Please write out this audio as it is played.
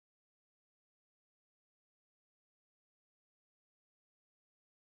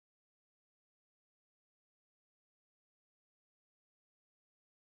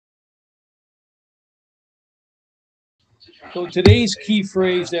So today's key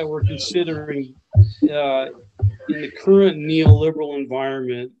phrase that we're considering in the current neoliberal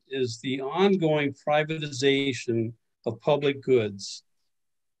environment is the ongoing privatization of public goods,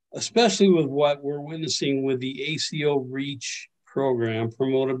 especially with what we're witnessing with the ACO REACH program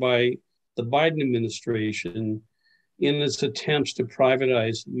promoted by the Biden administration in its attempts to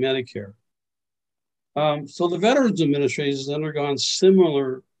privatize Medicare. So the Veterans Administration has undergone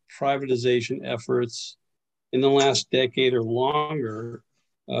similar privatization efforts in the last decade or longer,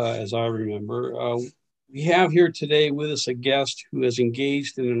 as I remember. We have here today with us a guest who has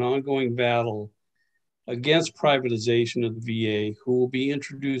engaged in an ongoing battle against privatization of the VA, who will be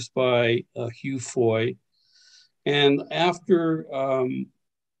introduced by Hugh Foy. And after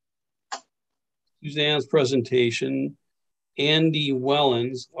Suzanne's presentation, Andy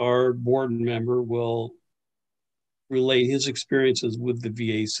Wellens, our board member, will relate his experiences with the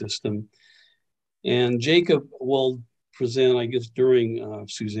VA system. And Jacob will present, I guess, during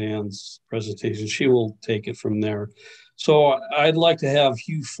Suzanne's presentation. She will take it from there. So I'd like to have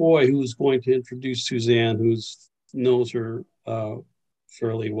Hugh Foy, who's going to introduce Suzanne, who knows her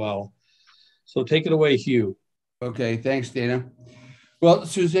fairly well. So take it away, Hugh. Okay, thanks, Dana. Well,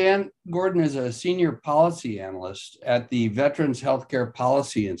 Suzanne Gordon is a senior policy analyst at the Veterans Healthcare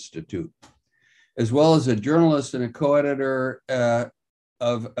Policy Institute, as well as a journalist and a co-editor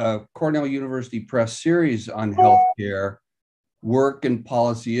of a Cornell University Press series on healthcare, work, and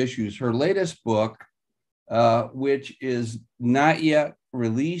policy issues. Her latest book, which is not yet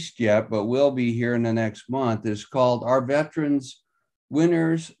released yet, but will be here in the next month, is called Our Veterans,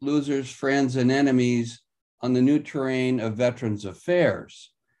 Winners, Losers, Friends, and Enemies on the New Terrain of Veterans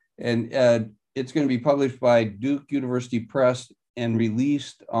Affairs. And it's going to be published by Duke University Press and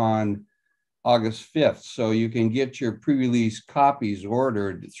released on August 5th. So you can get your pre-release copies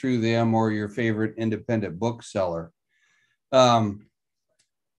ordered through them or your favorite independent bookseller.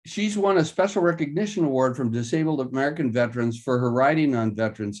 She's won a special recognition award from disabled American veterans for her writing on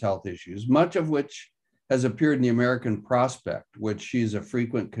veterans' health issues, much of which has appeared in the American Prospect, which she's a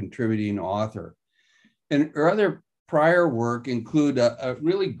frequent contributing author. And her other prior work include a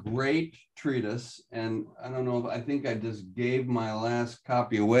really great treatise, and I don't know, I think I just gave my last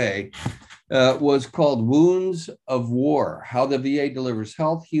copy away, was called Wounds of War, How the VA Delivers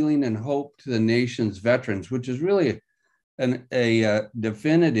Health, Healing, and Hope to the Nation's Veterans, which is really a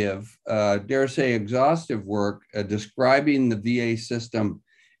definitive, dare say exhaustive work describing the VA system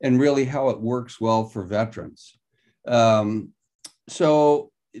and really how it works well for veterans.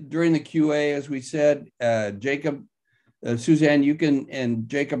 So during the QA, as we said, Jacob, Suzanne, you can, and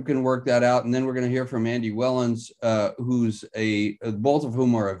Jacob can work that out. And then we're going to hear from Andy Wellens, who's both of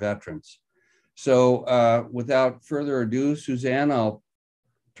whom are veterans. So without further ado, Suzanne, I'll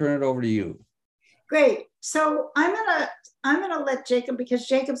turn it over to you. Great. So I'm gonna let Jacob, because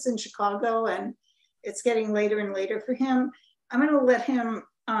Jacob's in Chicago and it's getting later and later for him. I'm gonna let him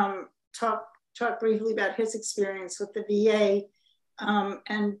talk briefly about his experience with the VA.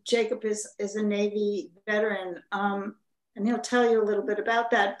 And Jacob is a Navy veteran, and he'll tell you a little bit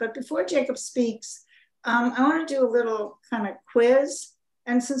about that. But before Jacob speaks, I want to do a little kind of quiz.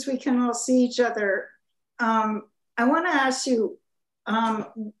 And since we can all see each other, I want to ask you,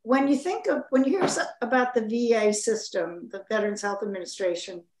 when you hear about the VA system, the Veterans Health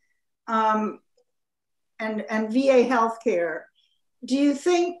Administration, and VA healthcare, do you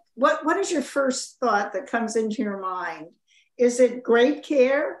think, what is your first thought that comes into your mind? Is it great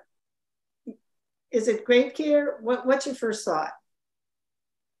care? Is it great care? What's your first thought?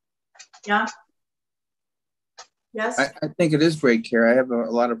 Yeah. Yes. I think it is great care. I have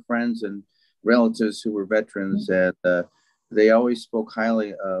a lot of friends and relatives who were veterans, and they always spoke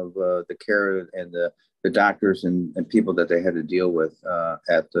highly of the care and the doctors and people that they had to deal with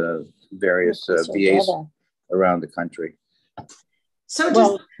at the various VAs around the country.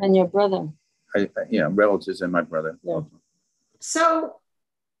 So and your brother. Relatives and my brother. Yeah. So,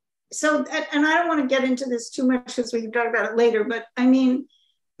 and I don't want to get into this too much because we can talk about it later, but I mean,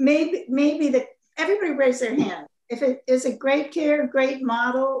 maybe everybody raise their hand. If it is a great care, great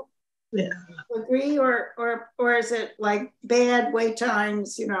model, yeah, agree, or is it like bad wait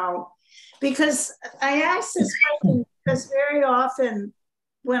times, because I ask this question because very often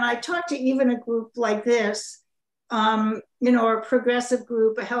when I talk to even a group like this, a progressive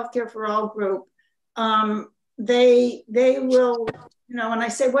group, a healthcare for all group, they will, when I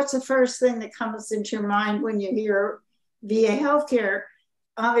say, what's the first thing that comes into your mind when you hear VA healthcare?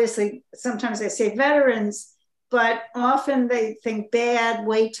 Obviously, sometimes they say veterans, but often they think bad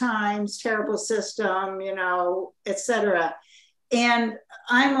wait times, terrible system, et cetera. And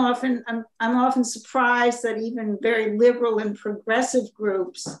I'm often surprised that even very liberal and progressive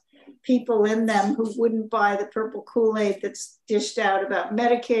groups, people in them who wouldn't buy the purple Kool-Aid that's dished out about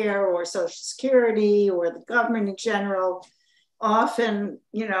Medicare or Social Security or the government in general, often,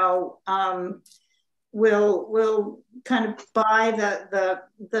 will kind of buy the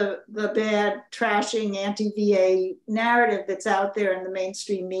bad, trashing anti-VA narrative that's out there in the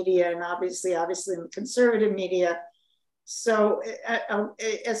mainstream media and obviously in the conservative media. So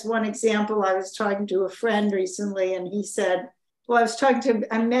as one example, I was talking to a friend recently and he said, I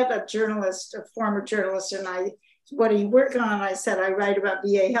met a journalist, a former journalist, and what do you work on? I said, I write about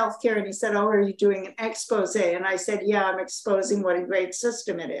VA healthcare. And he said, oh, are you doing an expose? And I said, yeah, I'm exposing what a great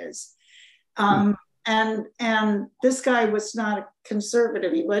system it is. And this guy was not a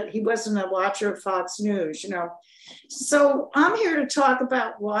conservative. He wasn't a watcher of Fox News, So I'm here to talk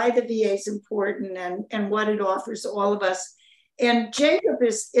about why the VA is important and what it offers all of us. And Jacob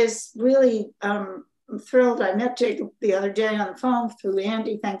is really I'm thrilled. I met Jacob the other day on the phone through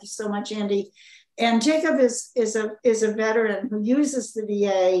Andy. Thank you so much, Andy. And Jacob is a veteran who uses the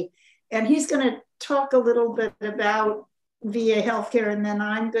VA, and he's going to talk a little bit about VA healthcare, and then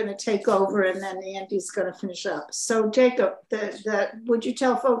I'm going to take over, and then Andy's going to finish up. So Jacob, would you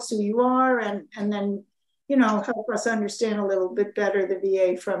tell folks who you are, and then help us understand a little bit better the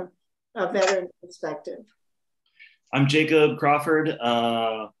VA from a veteran perspective? I'm Jacob Crawford.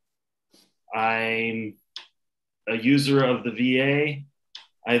 I'm a user of the VA.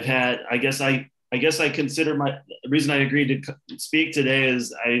 I guess I consider the reason I agreed to speak today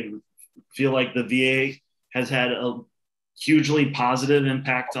is I feel like the VA has had a hugely positive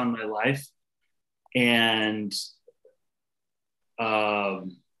impact on my life. And I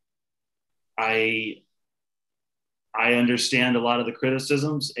understand a lot of the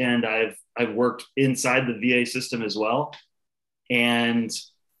criticisms, and I've worked inside the VA system as well. And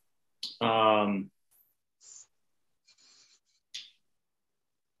I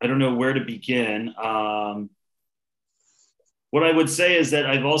don't know where to begin. What I would say is that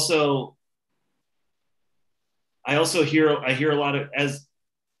I hear a lot of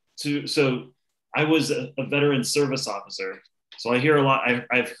so I was a veteran service officer. So I hear a lot,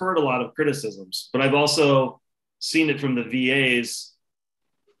 I've heard a lot of criticisms, but I've also seen it from the VA's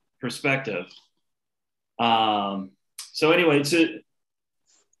perspective. So anyway, I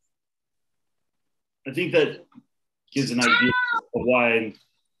think that gives an idea of why.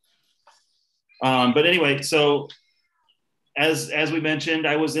 But anyway, so as we mentioned,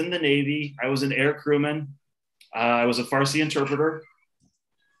 I was in the Navy. I was an air crewman. I was a Farsi interpreter.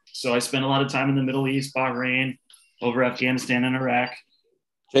 So I spent a lot of time in the Middle East, Bahrain, over Afghanistan and Iraq.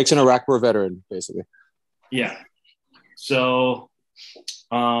 Jake's an Iraq War veteran, basically. Yeah. So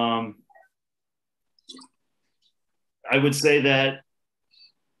I would say that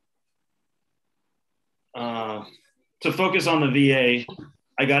to focus on the VA,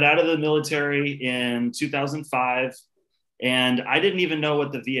 I got out of the military in 2005, and I didn't even know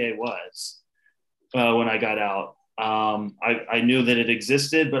what the VA was when I got out. I knew that it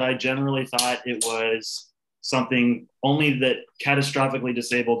existed, but I generally thought it was something only that catastrophically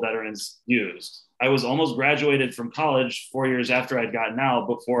disabled veterans used. I was almost graduated from college 4 years after I'd gotten out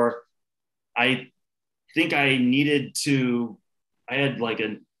before I think I had like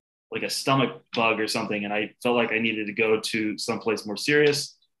a stomach bug or something, and I felt like I needed to go to someplace more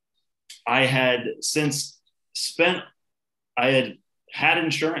serious. I had had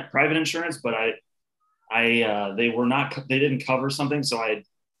insurance, private insurance, but they didn't cover something, so I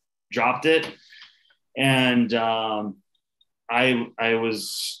dropped it. And I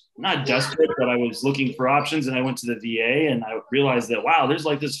was not desperate, but I was looking for options, and I went to the VA, and I realized that, wow, there's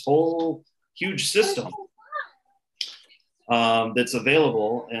like this whole huge system that's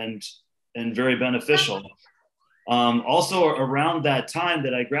available and very beneficial. Also around that time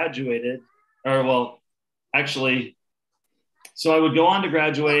that I graduated, so I would go on to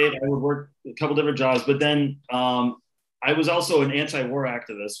graduate, I would work a couple different jobs, but then I was also an anti-war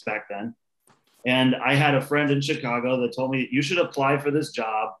activist back then. And I had a friend in Chicago that told me, you should apply for this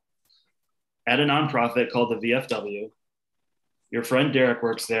job at a nonprofit called the VFW. Your friend Derek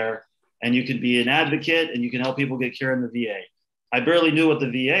works there, and you can be an advocate and you can help people get care in the VA. I barely knew what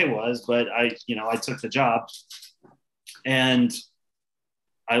the VA was, but I took the job, and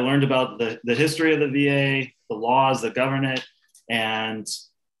I learned about the history of the VA, the laws that govern it. And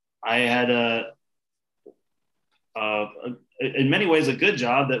I had in many ways, a good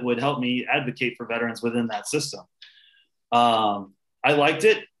job that would help me advocate for veterans within that system. I liked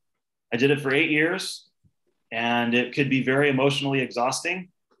it. I did it for 8 years, and it could be very emotionally exhausting.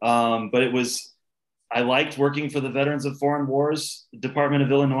 But I liked working for the Veterans of Foreign Wars Department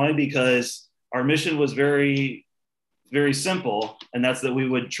of Illinois because our mission was very, very simple. And that's that we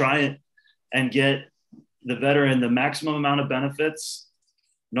would try and get the veteran the maximum amount of benefits,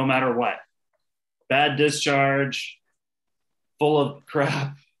 no matter what. Bad discharge, full of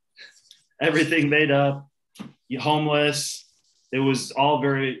crap, everything made up, homeless. It was all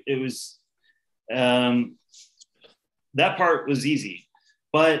very, that part was easy.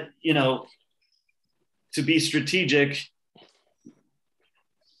 But, you know, to be strategic,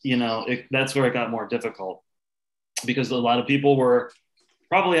 you know, that's where it got more difficult, because a lot of people were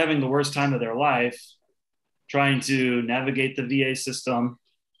probably having the worst time of their life trying to navigate the VA system.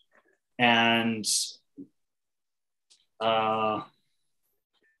 And a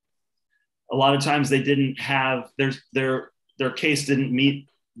lot of times they didn't have, their case didn't meet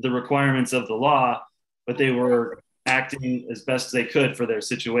the requirements of the law, but they were acting as best they could for their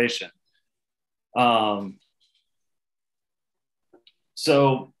situation.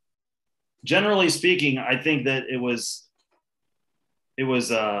 So generally speaking, I think that it was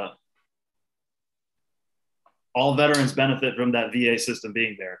all veterans benefit from that VA system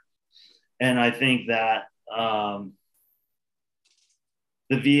being there. And I think that the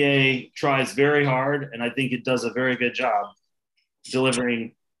VA tries very hard, and I think it does a very good job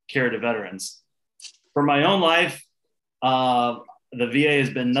delivering care to veterans. For my own life, the VA has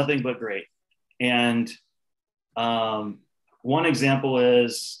been nothing but great. And one example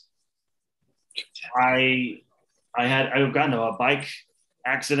is I got into a bike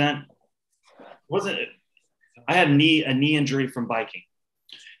accident. I had a knee injury from biking.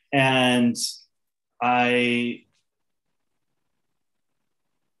 And my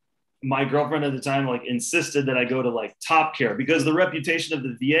girlfriend at the time like insisted that I go to like Top Care, because the reputation of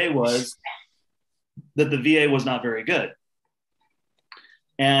the VA was that the VA was not very good.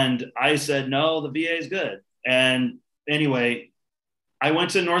 And I said, no, the VA is good. And anyway, I went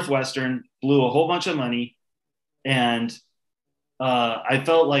to Northwestern, blew a whole bunch of money. And I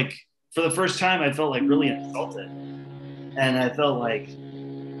felt like, for the first time, I felt like really insulted. And I felt like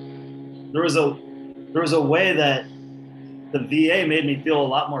there was a way that the VA made me feel a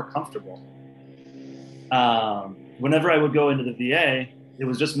lot more comfortable. Whenever I would go into the VA, it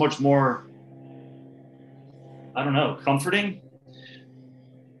was just much more, I don't know, comforting,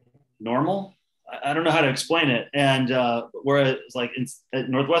 normal. I don't know how to explain it. And whereas like at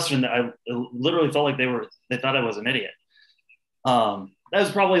Northwestern, I literally felt like they thought I was an idiot. That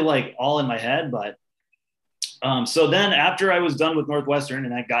was probably like all in my head, but so then after I was done with Northwestern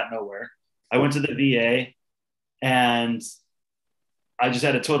and I got nowhere, I went to the VA and I just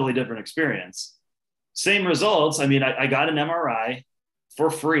had a totally different experience. Same results. I mean, I got an MRI for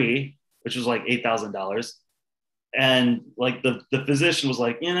free, which was like $8,000. And like the physician was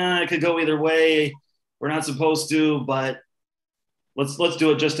like, you know, it could go either way. We're not supposed to, but let's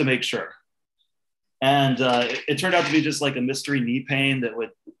do it just to make sure. And it turned out to be just like a mystery knee pain that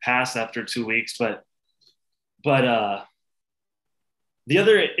would pass after 2 weeks. But the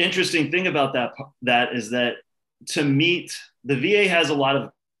other interesting thing about that is that to meet, the VA has a lot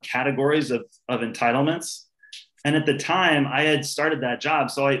of categories of entitlements. And at the time I had started that job,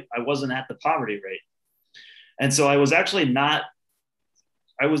 so I wasn't at the poverty rate. And so I was actually I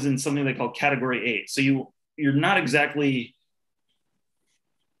was in something they call category 8. So you're not exactly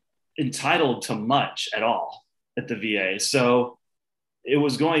entitled to much at all at the VA. So it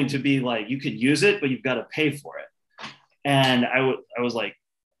was going to be like, you could use it, but you've got to pay for it. And I was like,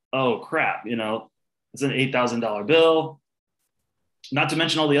 oh crap, you know, it's an $8,000 bill, not to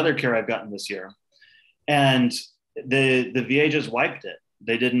mention all the other care I've gotten this year. And the VA just wiped it.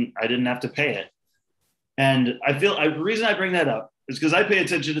 I didn't have to pay it. And the reason I bring that up is because I pay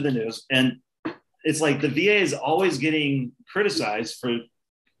attention to the news, and it's like the VA is always getting criticized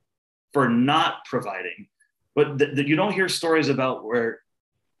for not providing, but you don't hear stories about where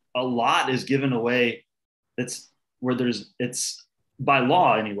a lot is given away. It's by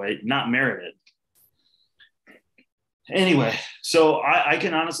law anyway, not merited. Anyway, so I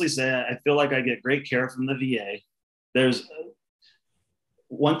can honestly say I feel like I get great care from the VA. There's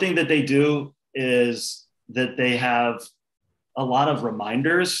one thing that they do is that they have a lot of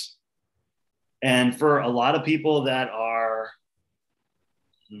reminders. And for a lot of people that are,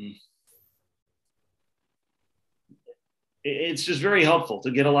 it's just very helpful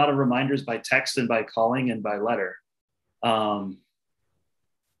to get a lot of reminders by text and by calling and by letter.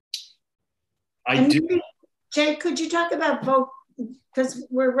 Jay, could you talk about voc, because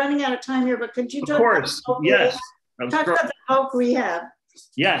we're running out of time here, but could you talk about yes. Talk about the voc rehab.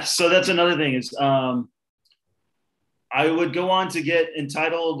 Yes, so that's another thing is I would go on to get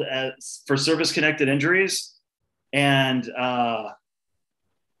entitled for service-connected injuries. And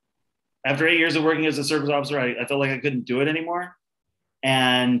after 8 years of working as a service officer, I felt like I couldn't do it anymore.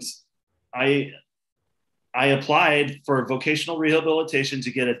 And I applied for vocational rehabilitation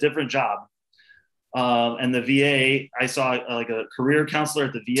to get a different job. And the VA, I saw like a career counselor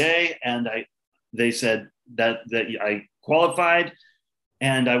at the VA, and they said that I qualified,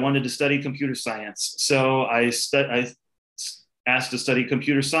 and I wanted to study computer science. So I asked to study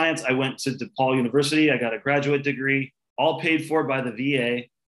computer science. I went to DePaul University. I got a graduate degree, all paid for by the VA.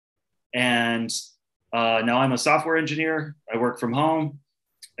 And now I'm a software engineer. I work from home,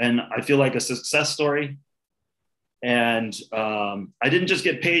 and I feel like a success story. And I didn't just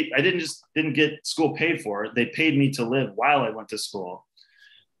get paid. I didn't get school paid for. They paid me to live while I went to school.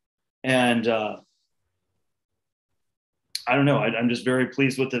 And I don't know. I'm just very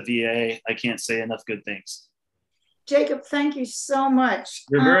pleased with the VA. I can't say enough good things. Jacob, thank you so much.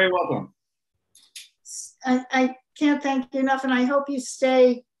 You're very welcome. I can't thank you enough, and I hope you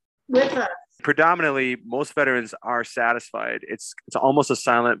stay with us. Predominantly, most veterans are satisfied. It's almost a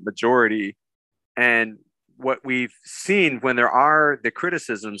silent majority. And what we've seen when there are the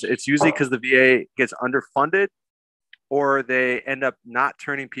criticisms, it's usually because the VA gets underfunded, or they end up not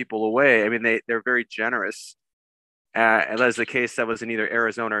turning people away. I mean, they're very generous. And that's the case that was in either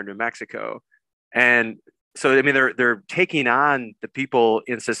Arizona or New Mexico. And so, I mean, they're taking on the people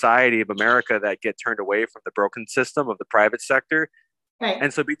in society of America that get turned away from the broken system of the private sector. Right.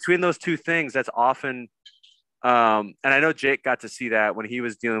 And so between those two things, that's often, and I know Jake got to see that when he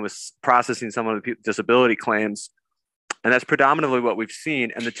was dealing with processing some of the disability claims. And that's predominantly what we've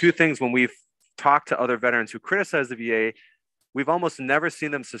seen. And the two things, when we've talked to other veterans who criticize the VA, we've almost never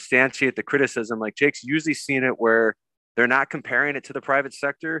seen them substantiate the criticism. Like Jake's usually seen it where they're not comparing it to the private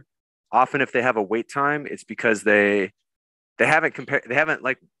sector. Often if they have a wait time, it's because they haven't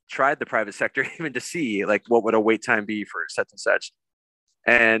like tried the private sector even to see like what would a wait time be for such and such.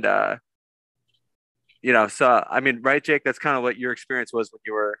 And, you know, so, I mean, right, Jake, that's kind of what your experience was when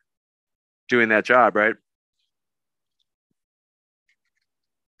you were doing that job, right?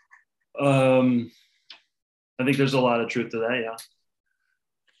 I think there's a lot of truth to that. Yeah.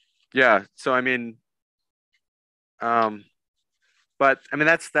 Yeah. So, I mean, but I mean,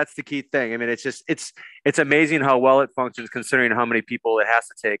 that's the key thing. I mean, it's amazing how well it functions considering how many people it has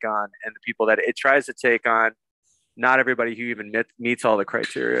to take on, and the people that it tries to take on. Not everybody who even meets all the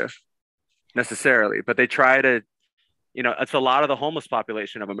criteria necessarily, but they try to, you know, it's a lot of the homeless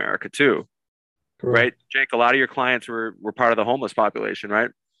population of America too. Correct. Right? Jake, a lot of your clients were part of the homeless population,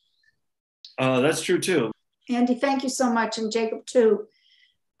 right? That's true too. Andy, thank you so much. And Jacob too.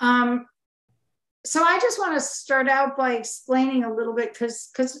 So I just want to start out by explaining a little bit,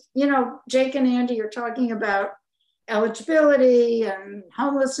 because, you know, Jake and Andy are talking about eligibility and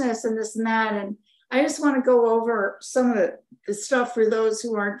homelessness and this and that. And I just want to go over some of the stuff for those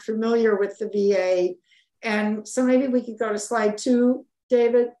who aren't familiar with the VA. And so maybe we could go to slide 2,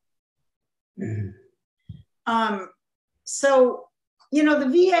 David. Mm-hmm. So, you know, the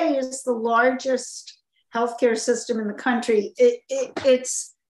VA is the largest healthcare system in the country.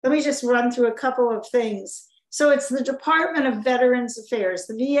 It's, let me just run through a couple of things. So it's the Department of Veterans Affairs.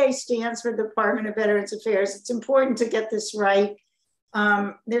 The VA stands for Department of Veterans Affairs. It's important to get this right.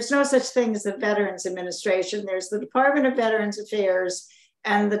 There's no such thing as the Veterans Administration. There's the Department of Veterans Affairs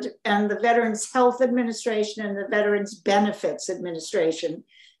and the Veterans Health Administration and the Veterans Benefits Administration.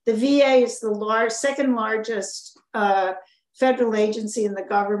 The VA is the second largest federal agency in the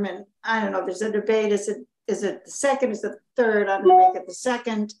government. I don't know, there's a debate. Is it the second, is it the third? I'm gonna make it the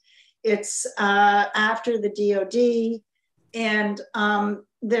second. It's after the DOD. And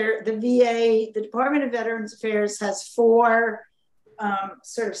the VA, the Department of Veterans Affairs has 4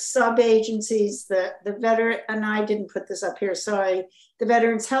 sort of sub-agencies. The veteran, and I didn't put this up here, sorry. The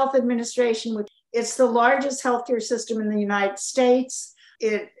Veterans Health Administration, which it's the largest healthcare system in the United States.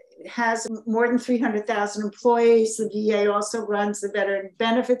 It has more than 300,000 employees. The VA also runs the Veteran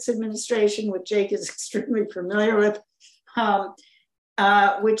Benefits Administration, which Jake is extremely familiar with,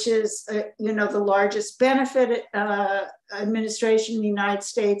 which is, you know, the largest benefit administration in the United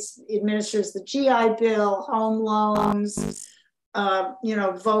States. It administers the GI Bill, home loans, you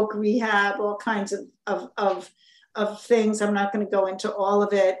know, voc rehab, all kinds of things. I'm not going to go into all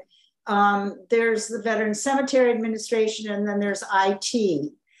of it. There's the Veteran Cemetery Administration, and then there's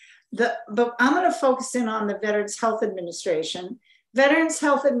IT. But I'm going to focus in on the Veterans Health Administration. Veterans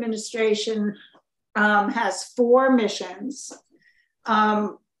Health Administration has 4 missions.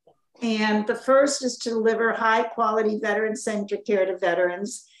 And the first is to deliver high quality veteran-centric care to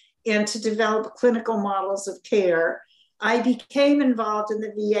veterans and to develop clinical models of care. I became involved in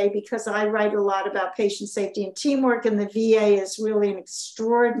the VA because I write a lot about patient safety and teamwork, and the VA is really an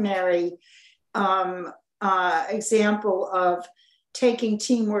extraordinary example of taking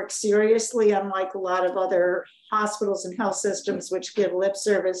teamwork seriously, unlike a lot of other hospitals and health systems which give lip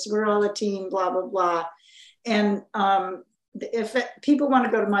service. We're all a team, blah, blah, blah. And if people want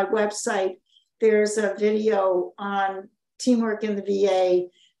to go to my website, there's a video on teamwork in the VA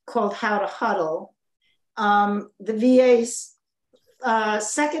called How to Huddle. The VA's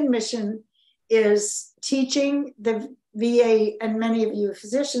second mission is teaching the VA, and many of you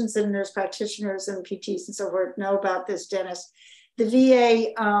physicians and nurse practitioners and PTs and so forth know about this, Dennis. The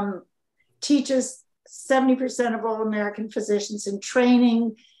VA teaches 70% of all American physicians in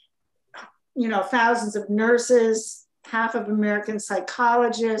training, you know, thousands of nurses, half of American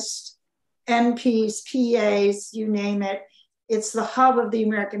psychologists, NPs, PAs, you name it. It's the hub of the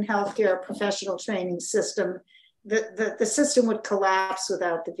American healthcare professional training system. The system would collapse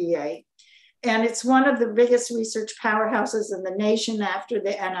without the VA. And it's one of the biggest research powerhouses in the nation after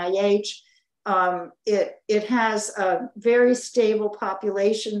the NIH. It has a very stable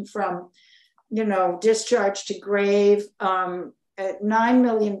population from, you know, discharge to grave. 9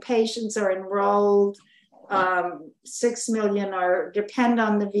 million patients are enrolled. 6 million depend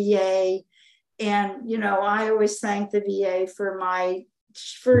on the VA. And, you know, I always thank the VA for my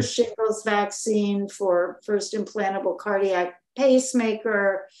first shingles vaccine, for first implantable cardiac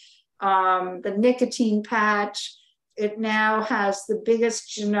pacemaker, the nicotine patch. It now has the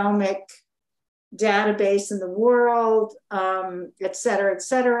biggest genomic database in the world, et cetera, et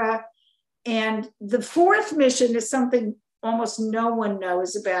cetera. And the fourth mission is something almost no one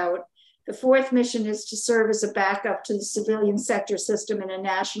knows about. The fourth mission is to serve as a backup to the civilian sector system in a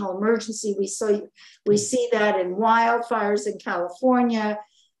national emergency. We see that in wildfires in California,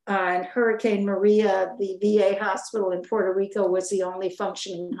 and Hurricane Maria. The VA hospital in Puerto Rico was the only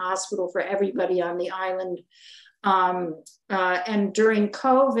functioning hospital for everybody on the island. And during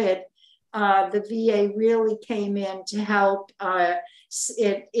COVID, the VA really came in to help.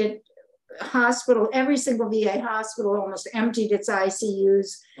 Every single VA hospital almost emptied its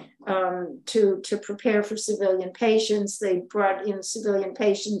ICUs to prepare for civilian patients. They brought in civilian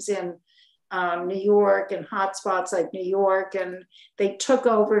patients in New York and hotspots like New York, and they took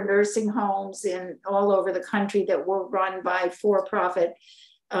over nursing homes all over the country that were run by for-profit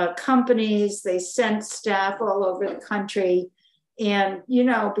companies. They sent staff all over the country. And, you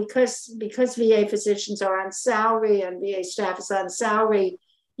know, because VA physicians are on salary and VA staff is on salary,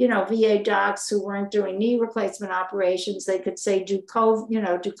 you know, VA docs who weren't doing knee replacement operations, they could say, do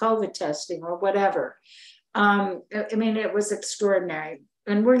COVID testing or whatever. I mean, it was extraordinary.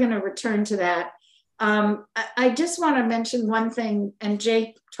 And we're going to return to that. I just want to mention one thing, and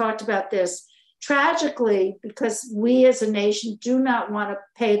Jake talked about this. Tragically, because we as a nation do not want to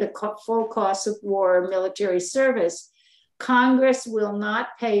pay the full cost of war or military service, Congress will not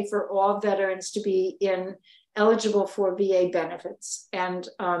pay for all veterans to be eligible for VA benefits and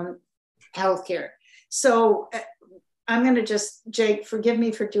healthcare. So I'm going to Jake, forgive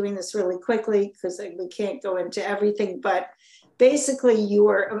me for doing this really quickly because we can't go into everything, but basically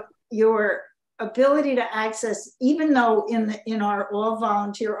your ability to access, even though in our all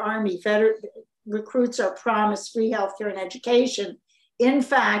volunteer Army, recruits are promised free healthcare and education. In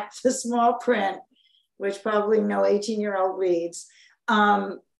fact, the small print, which probably no 18-year-old reads,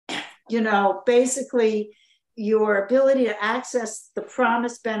 you know, basically your ability to access the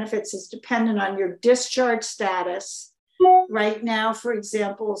promised benefits is dependent on your discharge status. Right now, for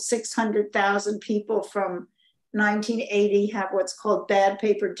example, 600,000 people from 1980 have what's called bad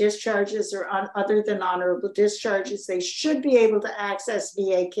paper discharges or other than honorable discharges. They should be able to access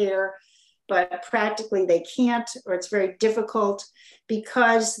VA care, but practically they can't, or it's very difficult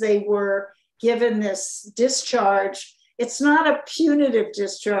because they were given this discharge. It's not a punitive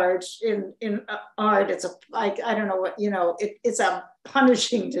discharge in art. It's I don't know what, you know, it's a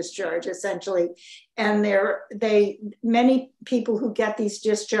punishing discharge essentially. And many people who get these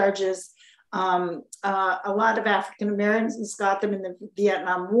discharges, a lot of African Americans got them in the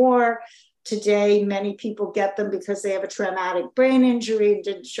Vietnam War. Today, many people get them because they have a traumatic brain injury and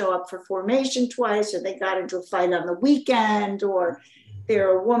didn't show up for formation twice, or they got into a fight on the weekend, or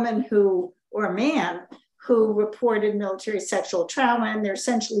they're a woman or a man who reported military sexual trauma, and they're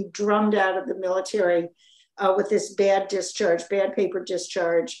essentially drummed out of the military with this bad paper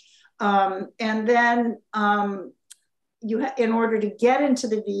discharge. And then in order to get into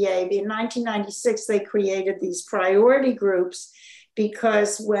the VA, in 1996, they created these priority groups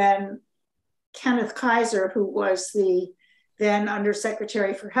because when Kenneth Kaiser, who was the then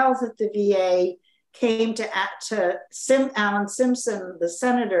Undersecretary for Health at the VA, came to Alan Simpson, the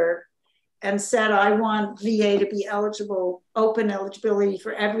senator, and said, I want VA to be eligible, open eligibility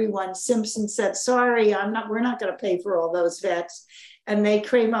for everyone. Simpson said, sorry, we're not gonna pay for all those vets. And they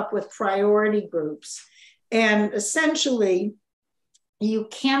came up with priority groups. And essentially, you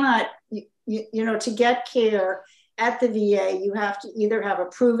cannot, to get care at the VA, you have to either have a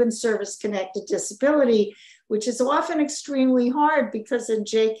proven service-connected disability, which is often extremely hard because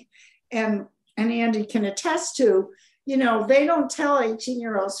Jake and Andy can attest to, they don't tell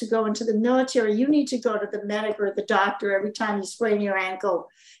 18-year-olds who go into the military, you need to go to the medic or the doctor every time you sprain your ankle,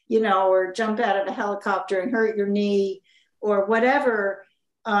 or jump out of a helicopter and hurt your knee or whatever,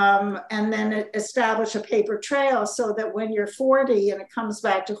 and then establish a paper trail so that when you're 40 and it comes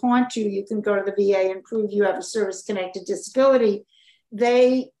back to haunt you, you can go to the VA and prove you have a service-connected disability.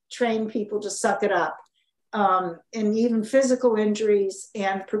 They train people to suck it up. And even physical injuries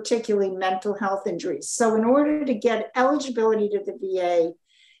and particularly mental health injuries. So in order to get eligibility to the VA,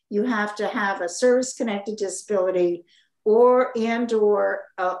 you have to have a service-connected disability or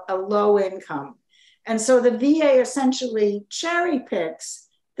a low income. And so the VA essentially cherry picks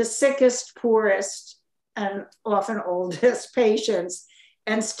the sickest, poorest, and often oldest patients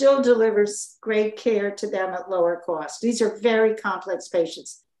and still delivers great care to them at lower cost. These are very complex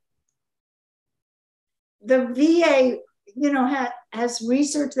patients. The VA, has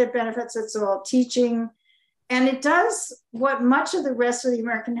research that benefits us all, teaching, and it does what much of the rest of the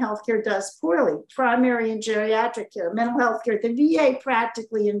American healthcare does poorly: primary and geriatric care, mental health care. The VA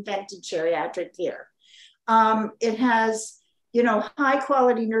practically invented geriatric care. It has, high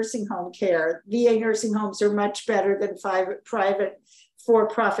quality nursing home care. VA nursing homes are much better than private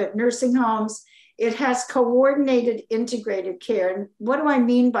for-profit nursing homes. It has coordinated integrated care. And what do I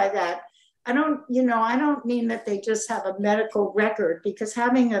mean by that? I don't mean that they just have a medical record, because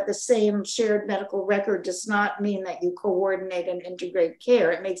having the same shared medical record does not mean that you coordinate and integrate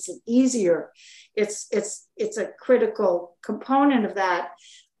care. It makes it easier. It's a critical component of that.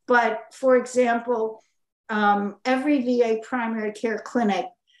 But for example, every VA primary care clinic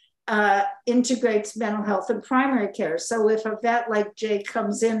integrates mental health and primary care. So if a vet like Jake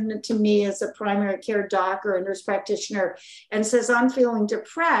comes in to me as a primary care doc or a nurse practitioner and says, I'm feeling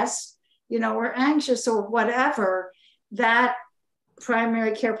depressed, or anxious or whatever, that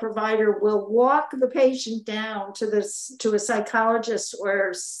primary care provider will walk the patient down to a psychologist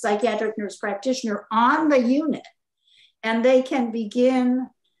or psychiatric nurse practitioner on the unit. And they can begin,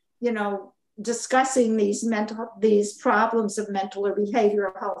 discussing these problems of mental or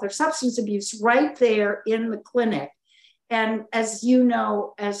behavioral health or substance abuse right there in the clinic. And as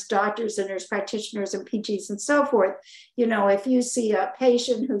as doctors and nurse practitioners and PTs and so forth, if you see a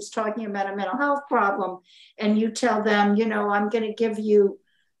patient who's talking about a mental health problem and you tell them, I'm going to give you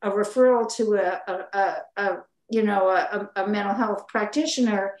a referral to a mental health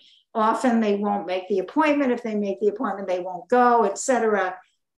practitioner, often they won't make the appointment. If they make the appointment, they won't go, et cetera.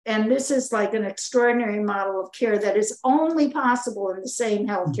 And this is like an extraordinary model of care that is only possible in the same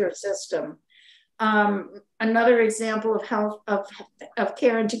healthcare system. Another example of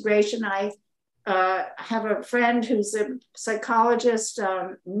care integration, I have a friend who's a psychologist,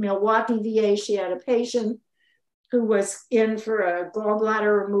 Milwaukee VA. She had a patient who was in for a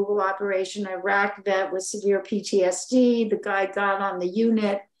gallbladder removal operation, Iraq vet with severe PTSD. The guy got on the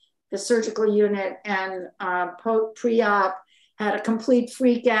unit, the surgical unit, and pre-op had a complete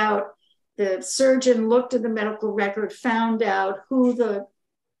freak out. The surgeon looked at the medical record, found out who the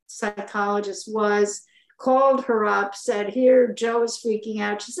psychologist was, called her up, said, here, Joe is freaking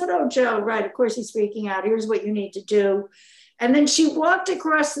out. She said, oh, Joe, right, of course he's freaking out. Here's what you need to do. And then she walked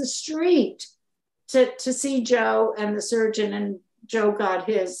across the street to see Joe and the surgeon, and Joe got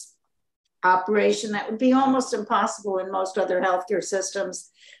his operation. That would be almost impossible in most other healthcare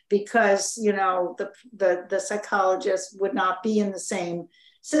systems because, the psychologist would not be in the same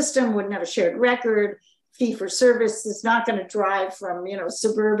system, wouldn't have a shared record. Fee for service is not going to drive from,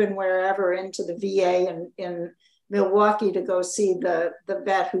 suburban wherever into the VA in Milwaukee to go see the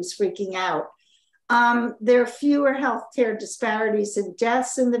vet who's freaking out. There are fewer healthcare disparities in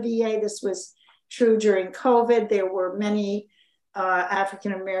deaths in the VA. This was true during COVID. There were many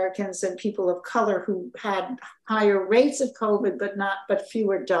African Americans and people of color who had higher rates of COVID, but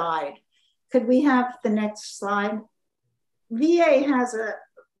fewer died. Could we have the next slide? VA has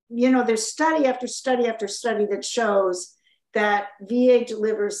there's study after study after study that shows that VA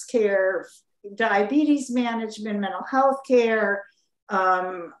delivers care, diabetes management, mental health care,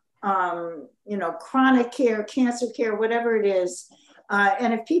 chronic care, cancer care, whatever it is.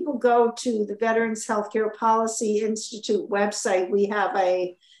 And if people go to the Veterans Healthcare Policy Institute website, we have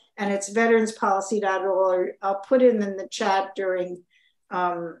an and it's veteranspolicy.org. I'll put it in the chat during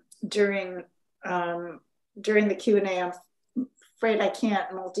the Q&A. I'm afraid I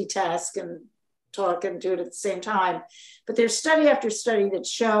can't multitask and talk and do it at the same time. But there's study after study that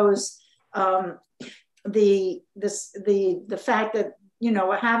shows the fact that, you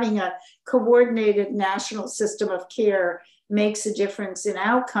know, having a coordinated national system of care makes a difference in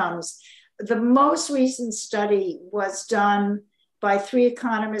outcomes. The most recent study was done by 3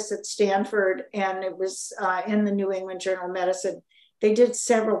 economists at Stanford, and it was in the New England Journal of Medicine. They did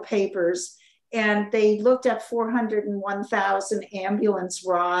several papers, and they looked at 401,000 ambulance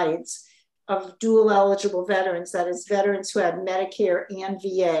rides of dual eligible veterans, that is veterans who had Medicare and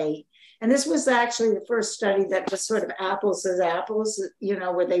VA. And this was actually the first study that was sort of apples as apples, you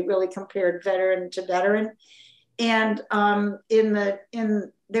know, where they really compared veteran to veteran. And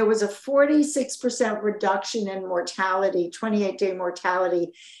there was a 46% reduction in mortality, 28-day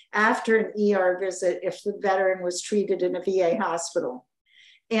mortality, after an ER visit if the veteran was treated in a VA hospital.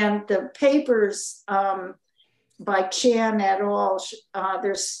 And the papers by Chan et al.,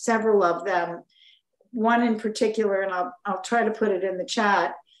 there's several of them. One in particular, and I'll try to put it in the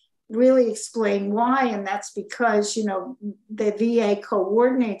chat, really explain why, and that's because, you know, the VA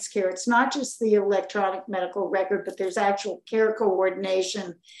coordinates care. It's not just the electronic medical record, but there's actual care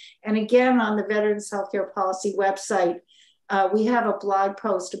coordination. And again, on the Veterans Healthcare Policy website, we have a blog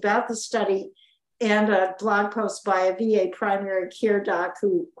post about the study and a blog post by a VA primary care doc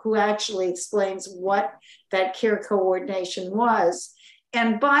who actually explains what that care coordination was.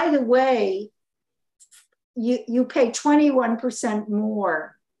 And by the way, you pay 21%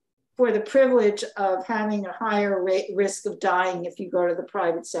 more for the privilege of having a higher risk of dying if you go to the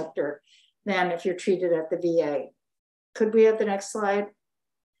private sector than if you're treated at the VA. Could we have the next slide?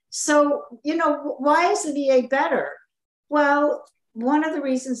 So, you know, why is the VA better? Well, one of the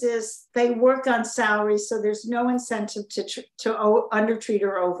reasons is they work on salaries, so there's no incentive to undertreat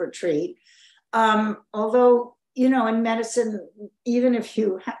or overtreat. Although, you know, in medicine, even if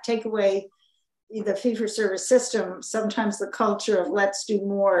you take away the fee-for-service system, sometimes the culture of let's do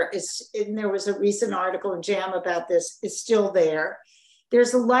more is, and there was a recent article in JAM about this, is still there.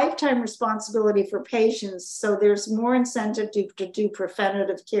 There's a lifetime responsibility for patients, so there's more incentive to do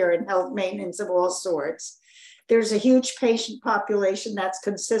preventative care and health maintenance of all sorts. There's a huge patient population that's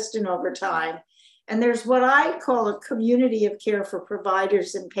consistent over time. And there's what I call a community of care for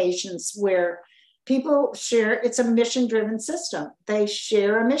providers and patients where people share, it's a mission-driven system. They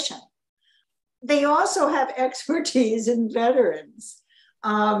share a mission. They also have expertise in veterans.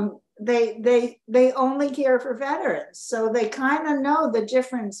 They only care for veterans. So they kind of know the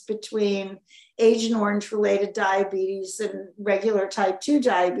difference between Agent Orange related diabetes and regular type 2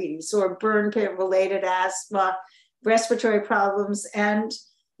 diabetes, or burn pit related asthma, respiratory problems, and,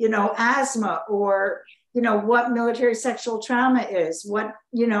 you know, asthma, or, you know, what military sexual trauma is, what,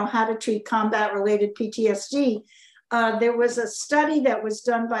 you know, how to treat combat related PTSD. There was a study that was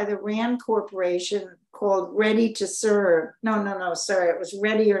done by the RAND Corporation called Ready to Serve. Sorry, it was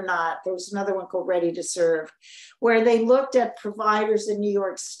Ready or Not. There was another one called Ready to Serve, where they looked at providers in New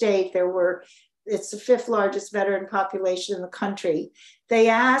York State. It's the 5th largest veteran population in the country. They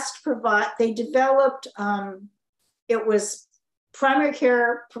developed, it was primary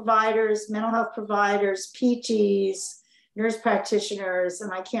care providers, mental health providers, PTs, nurse practitioners,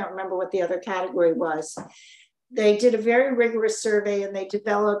 and I can't remember what the other category was. They did a very rigorous survey, and they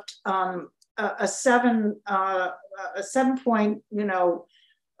developed a 7-point, you know,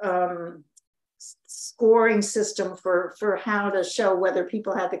 scoring system for how to show whether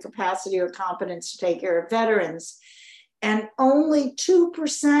people had the capacity or competence to take care of veterans. And only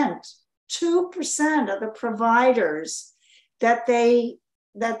 2% of the providers that they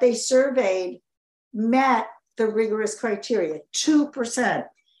surveyed met the rigorous criteria, 2%.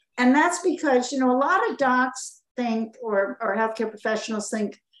 And that's because, you know, a lot of docs think, or healthcare professionals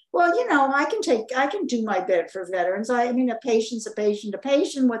think, well, you know, I can do my bit for veterans. I mean, a patient's a patient.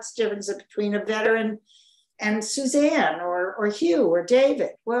 What's the difference between a veteran and Suzanne or Hugh or David?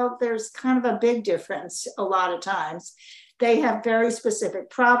 Well, there's kind of a big difference a lot of times. They have very specific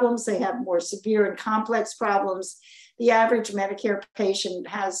problems. They have more severe and complex problems. The average Medicare patient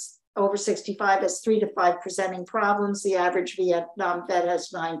has over 65 has 3 to 5 presenting problems. The average Vietnam vet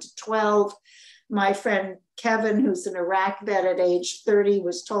has 9 to 12. My friend Kevin, who's an Iraq vet at age 30,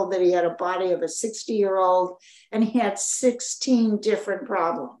 was told that he had a body of a 60-year-old, and he had 16 different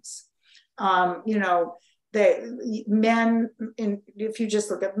problems. You know, the men, if you just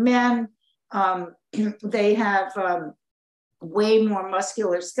look at men, they have way more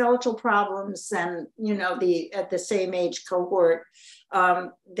musculoskeletal problems than, you know, at the same age cohort.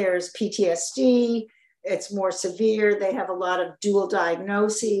 There's PTSD. It's more severe. They have a lot of dual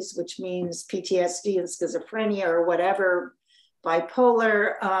diagnoses, which means PTSD and schizophrenia or whatever,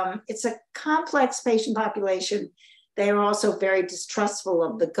 bipolar. It's a complex patient population. They are also very distrustful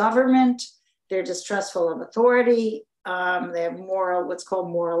of the government. They're distrustful of authority. They have what's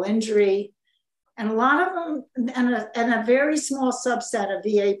called moral injury. And a lot of them, and a very small subset of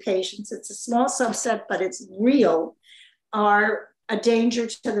VA patients, it's a small subset, but it's real, are a danger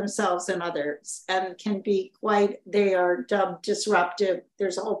to themselves and others, and can be they are dubbed disruptive.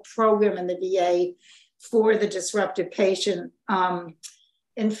 There's a whole program in the VA for the disruptive patient.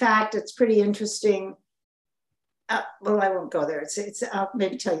 In fact, it's pretty interesting. Well, I won't go there. I'll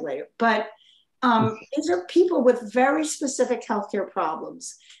maybe tell you later. But these are people with very specific healthcare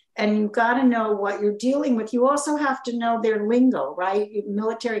problems, and you've got to know what you're dealing with. You also have to know their lingo, right?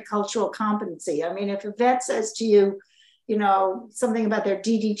 Military cultural competency. I mean, if a vet says to you, you know, something about their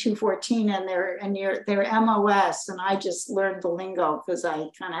DD-214 and their MOS, and I just learned the lingo because I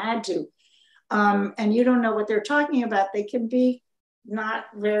kind of had to, and you don't know what they're talking about, they can be not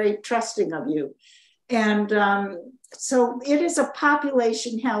very trusting of you. And so it is a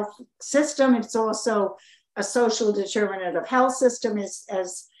population health system. It's also a social determinant of health system,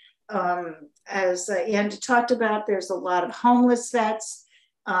 as Andy talked about. There's a lot of homeless vets,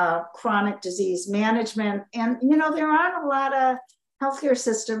 chronic disease management. And, you know, there aren't a lot of healthcare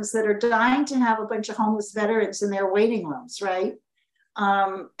systems that are dying to have a bunch of homeless veterans in their waiting rooms, right?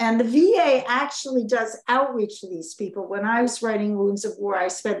 And the VA actually does outreach to these people. When I was writing Wounds of War, I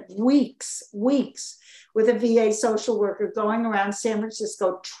spent weeks with a VA social worker going around San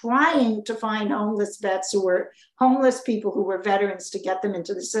Francisco trying to find homeless vets homeless people who were veterans to get them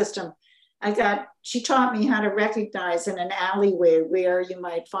into the system. She taught me how to recognize in an alleyway where you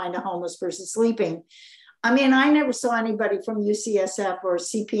might find a homeless person sleeping. I mean, I never saw anybody from UCSF or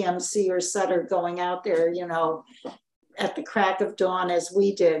CPMC or Sutter going out there, you know, at the crack of dawn as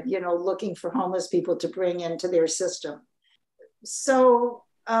we did, you know, looking for homeless people to bring into their system. So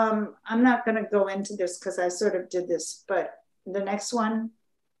I'm not going to go into this because I sort of did this, but the next one.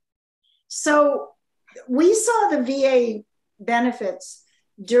 So we saw the VA benefits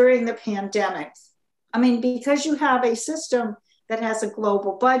during the pandemic. I mean, because you have a system that has a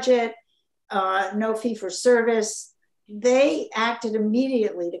global budget, no fee for service, they acted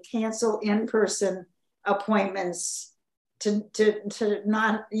immediately to cancel in-person appointments, to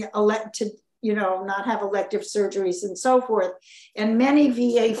not not have elective surgeries and so forth. And many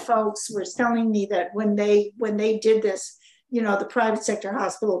VA folks were telling me that when they did this, you know, the private sector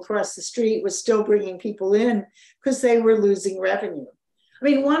hospital across the street was still bringing people in because they were losing revenue. I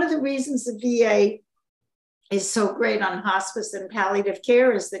mean, one of the reasons the VA is so great on hospice and palliative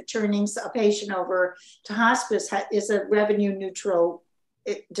care is that turning a patient over to hospice is a revenue neutral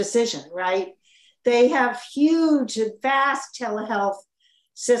decision, right? They have huge, vast telehealth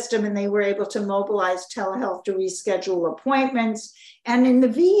system, and they were able to mobilize telehealth to reschedule appointments. And in the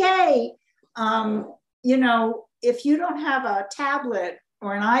VA, you know, if you don't have a tablet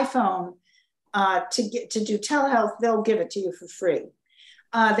or an iPhone to do telehealth, they'll give it to you for free.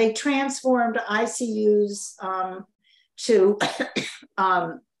 They transformed ICUs to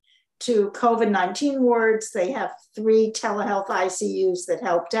COVID-19 wards. They have 3 telehealth ICUs that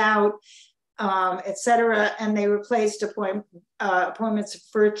helped out, et cetera. And they replaced appointments,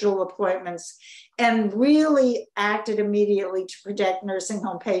 virtual appointments, and really acted immediately to protect nursing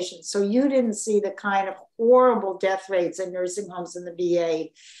home patients. So you didn't see the kind of horrible death rates in nursing homes in the VA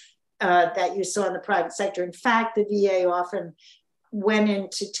that you saw in the private sector. In fact, the VA often went in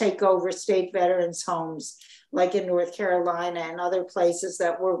to take over state veterans homes, like in North Carolina and other places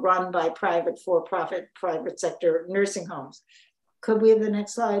that were run by for-profit private sector nursing homes. Could we have the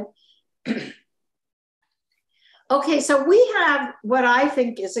next slide? Okay, so we have what I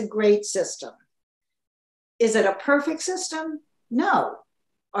think is a great system. Is it a perfect system? No.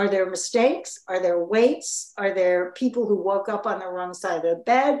 Are there mistakes? Are there waits? Are there people who woke up on the wrong side of the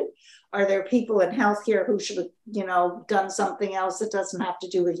bed? Are there people in healthcare who should have, you know, done something else that doesn't have to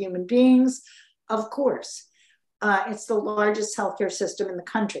do with human beings? Of course. It's the largest healthcare system in the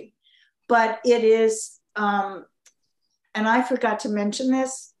country. But it is, and I forgot to mention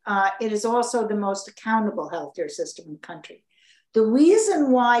this, it is also the most accountable healthcare system in the country. The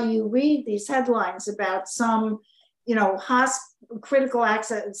reason why you read these headlines about some, you know, critical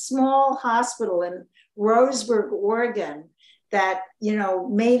access, small hospital in Roseburg, Oregon, that, you know,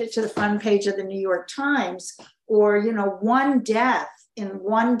 made it to the front page of the New York Times, or, you know, one death in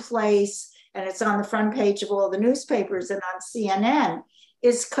one place and it's on the front page of all the newspapers and on CNN,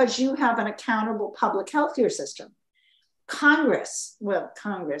 is because you have an accountable public healthcare system. Congress, which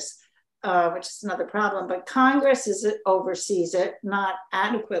is another problem, but Congress oversees it, not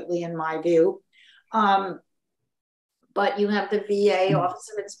adequately in my view. But you have the VA Office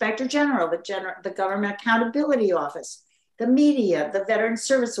of Inspector General, the Government Accountability Office, the media, the Veteran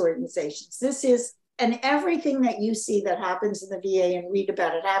Service Organizations. And everything that you see that happens in the VA and read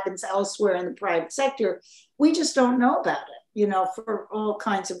about it happens elsewhere in the private sector. We just don't know about it, for all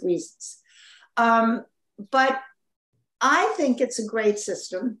kinds of reasons. But I think it's a great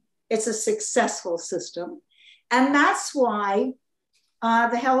system. It's a successful system. And that's why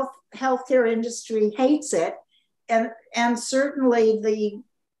the healthcare industry hates it. And certainly the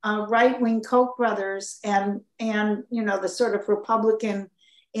right-wing Koch brothers and the sort of Republican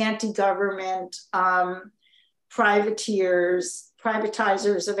anti-government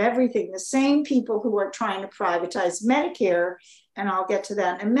privatizers of everything, the same people who are trying to privatize Medicare, and I'll get to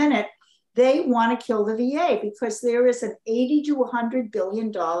that in a minute, they want to kill the VA because there is an $80 to $100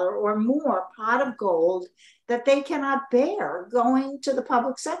 billion or more pot of gold that they cannot bear going to the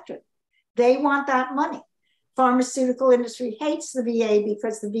public sector. They want that money. Pharmaceutical industry hates the VA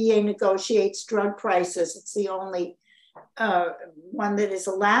because the VA negotiates drug prices. It's the only one that is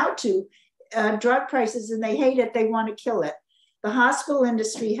allowed to drug prices, and they hate it. They want to kill it. The hospital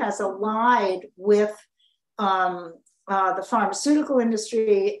industry has allied with the pharmaceutical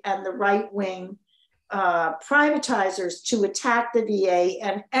industry and the right-wing privatizers to attack the VA,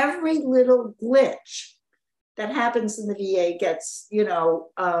 and every little glitch that happens in the VA gets,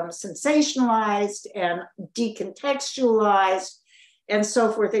 sensationalized and decontextualized and so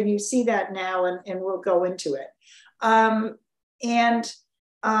forth. And you see that now, and we'll go into it.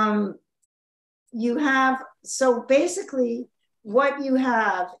 You have, so basically what you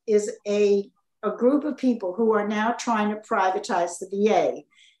have is a group of people who are now trying to privatize the VA.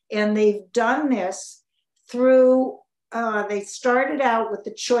 And they've done this through, they started out with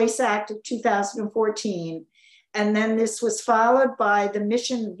the Choice Act of 2014. And then this was followed by the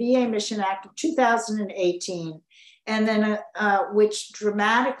VA Mission Act of 2018. And then which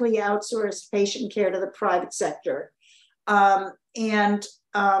dramatically outsourced patient care to the private sector. Can I have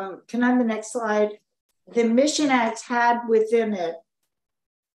the next slide? The Mission Act had within it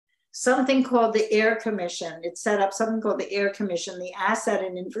something called the AIR Commission. It set up something called the AIR Commission, the Asset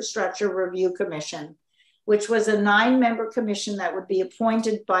and Infrastructure Review Commission, which was a 9-member commission that would be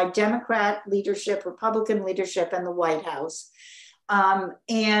appointed by Democrat leadership, Republican leadership, and the White House. The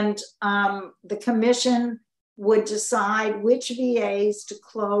commission would decide which VAs to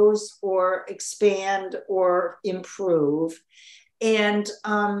close or expand or improve. And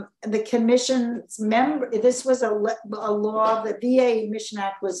the commission's this was a law, the VA Mission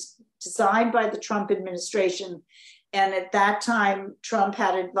Act was designed by the Trump administration. And at that time, Trump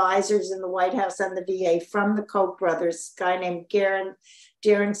had advisors in the White House and the VA from the Koch brothers, a guy named Darren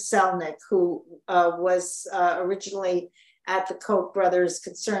Selnick, who was originally at the Koch brothers,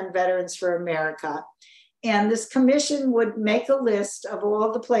 Concerned Veterans for America. And this commission would make a list of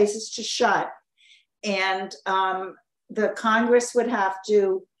all the places to shut. And the Congress would have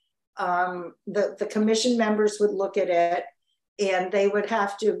to, the commission members would look at it, and they would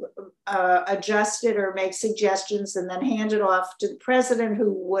have to adjust it or make suggestions and then hand it off to the president,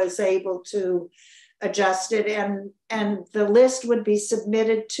 who was able to adjust it. And the list would be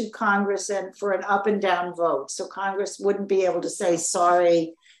submitted to Congress and for an up and down vote. So Congress wouldn't be able to say,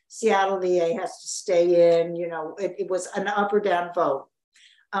 sorry, Seattle VA has to stay in, it was an up or down vote.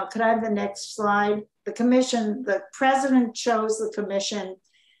 Could I have the next slide? The commission, the president chose the commission,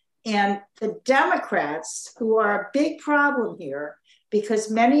 and the Democrats, who are a big problem here, because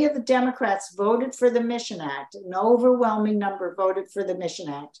many of the Democrats voted for the Mission Act, an overwhelming number voted for the Mission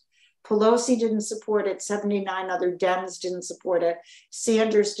Act. Pelosi didn't support it, 79 other Dems didn't support it,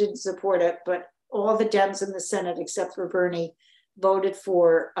 Sanders didn't support it, but all the Dems in the Senate, except for Bernie, voted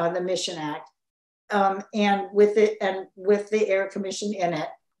for the Mission Act, and with the Air Commission in it.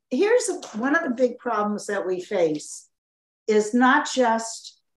 Here's one of the big problems that we face is not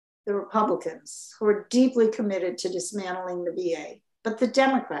just the Republicans, who are deeply committed to dismantling the VA, but the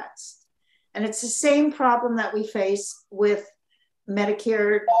Democrats. And it's the same problem that we face with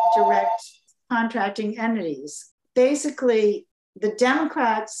Medicare direct contracting entities. Basically, the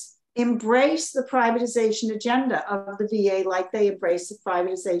Democrats embrace the privatization agenda of the VA like they embrace the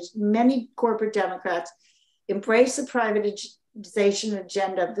privatization. Many corporate Democrats embrace the privatization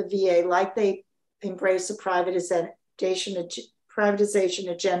agenda of the VA like they embrace the privatization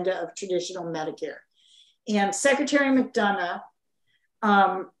agenda of traditional Medicare. And Secretary McDonough,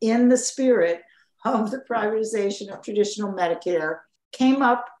 in the spirit of the privatization of traditional Medicare, came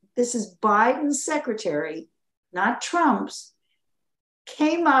up, this is Biden's secretary, not Trump's,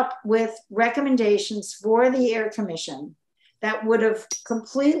 came up with recommendations for the Air Commission that would have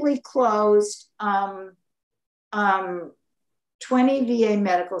completely closed 20 VA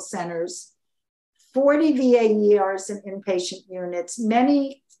medical centers, 40 VA ERs and inpatient units,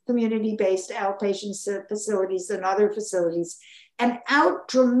 many community-based outpatient facilities and other facilities, and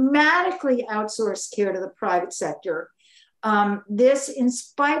dramatically outsourced care to the private sector. This, in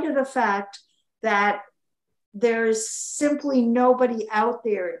spite of the fact that there's simply nobody out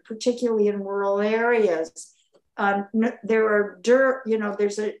there, particularly in rural areas.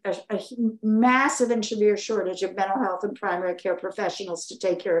 There's a massive and severe shortage of mental health and primary care professionals to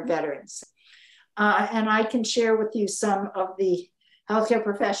take care of veterans. And I can share with you some of the healthcare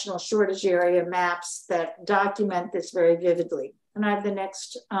professional shortage area maps that document this very vividly. And I have the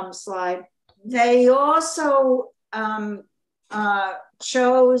next slide. They also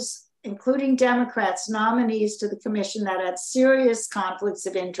chose, including Democrats, nominees to the commission that had serious conflicts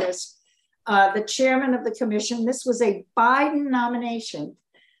of interest. The chairman of the commission, this was a Biden nomination,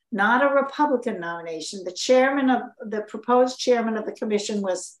 not a Republican nomination. The proposed chairman of the commission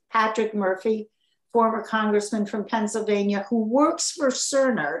was Patrick Murphy, former congressman from Pennsylvania, who works for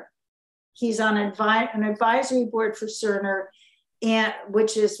Cerner. He's on an advisory board for Cerner,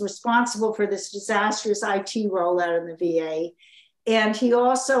 which is responsible for this disastrous IT rollout in the VA. And he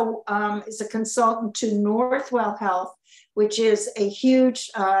also is a consultant to Northwell Health, which is a huge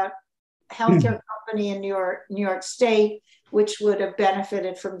healthcare company in New York State, which would have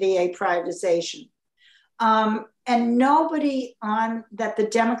benefited from VA privatization. And nobody that the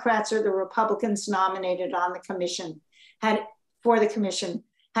Democrats or the Republicans nominated on the commission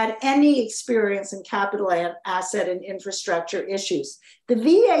had any experience in capital asset and infrastructure issues. The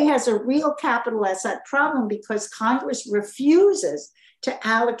VA has a real capital asset problem because Congress refuses to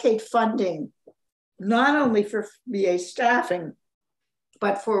allocate funding, not only for VA staffing,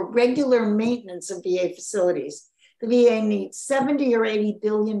 but for regular maintenance of VA facilities. The VA needs $70 or $80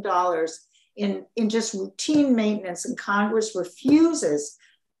 billion in just routine maintenance, and Congress refuses.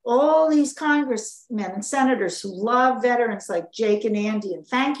 All these congressmen and senators who love veterans like Jake and Andy, and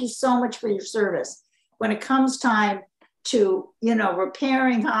thank you so much for your service. When it comes time to,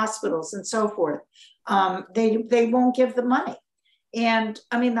 repairing hospitals and so forth, they won't give the money. And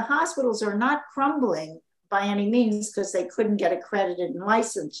I mean, the hospitals are not crumbling by any means because they couldn't get accredited and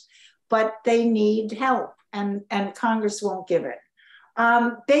licensed, but they need help, and Congress won't give it.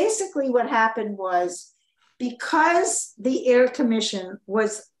 Basically what happened was, because the Air Commission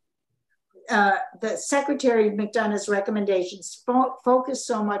was, the Secretary McDonough's recommendations focused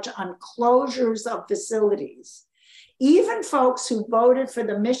so much on closures of facilities, even folks who voted for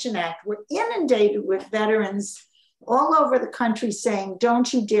the Mission Act were inundated with veterans all over the country saying,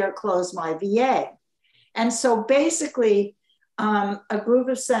 don't you dare close my VA. And so basically, a group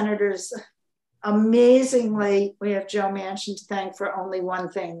of senators, amazingly, we have Joe Manchin to thank for only one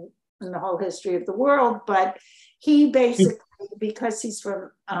thing in the whole history of the world, but he basically, because he's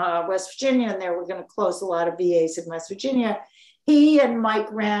from West Virginia and they were going to close a lot of VAs in West Virginia, he and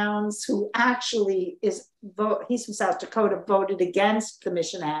Mike Rounds, who actually he's from South Dakota, voted against the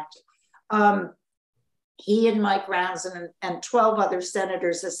Mission Act. He and Mike Rounds and 12 other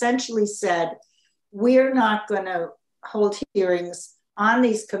senators essentially said, we're not going to hold hearings on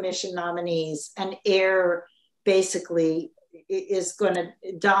these commission nominees, and AIR basically is going to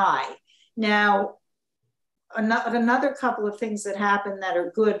die. Now, another couple of things that happened that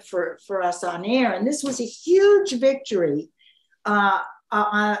are good for us on AIR, and this was a huge victory of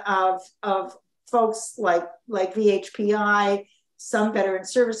folks like VHPI, some veteran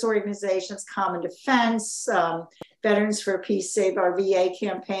service organizations, Common Defense, Veterans for Peace, Save Our VA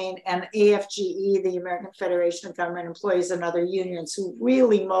campaign, and AFGE, the American Federation of Government Employees, and other unions who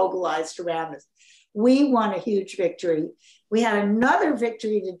really mobilized around this. We won a huge victory. We had another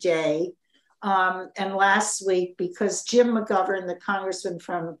victory today and last week because Jim McGovern, the congressman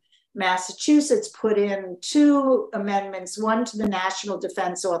from Massachusetts, put in 2 amendments, one to the National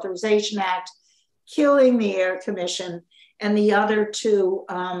Defense Authorization Act, killing the Air Commission, and the other to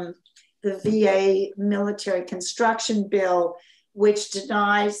the VA military construction bill, which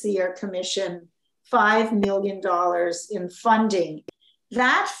denies the Air Commission $5 million in funding.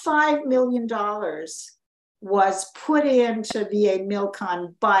 That $5 million was put into VA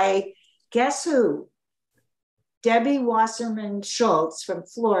Milcon by, guess who? Debbie Wasserman Schultz from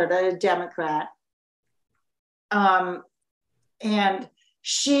Florida, a Democrat. And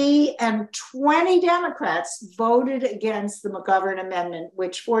she and 20 Democrats voted against the McGovern Amendment,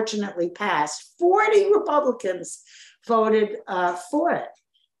 which fortunately passed. 40 Republicans voted for it.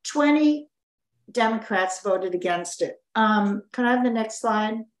 20 Democrats voted against it. Can I have the next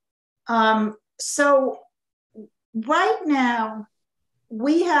slide? So right now,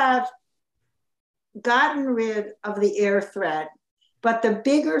 we have gotten rid of the air threat, but the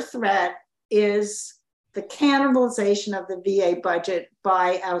bigger threat is the cannibalization of the VA budget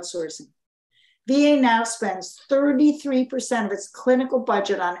by outsourcing. VA now spends 33% of its clinical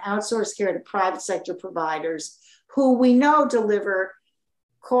budget on outsourced care to private sector providers, who we know deliver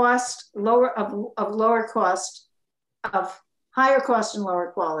higher cost and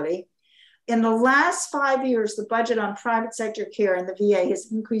lower quality. In the last 5 years, the budget on private sector care in the VA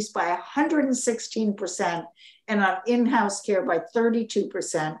has increased by 116% and on in-house care by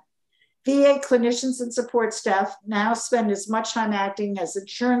 32%. VA clinicians and support staff now spend as much time acting as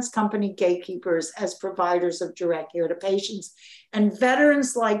insurance company gatekeepers as providers of direct care to patients. And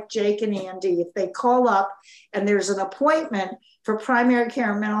veterans like Jake and Andy, if they call up and there's an appointment for primary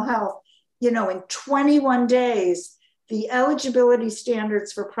care and mental health, in 21 days, the eligibility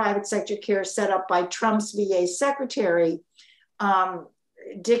standards for private sector care set up by Trump's VA secretary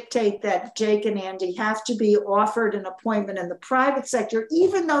dictate that Jake and Andy have to be offered an appointment in the private sector,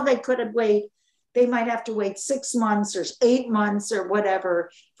 even though they might have to wait 6 months or 8 months or whatever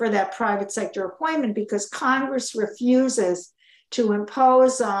for that private sector appointment, because Congress refuses to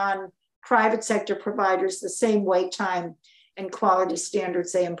impose on private sector providers the same wait time and quality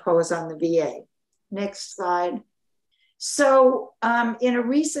standards they impose on the VA. Next slide. So in a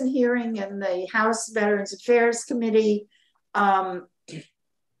recent hearing in the House Veterans Affairs Committee,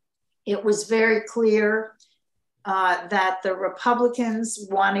 it was very clear that the Republicans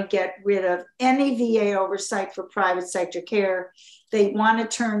want to get rid of any VA oversight for private sector care. They want to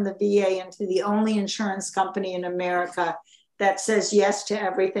turn the VA into the only insurance company in America that says yes to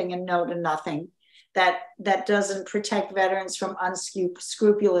everything and no to nothing, that doesn't protect veterans from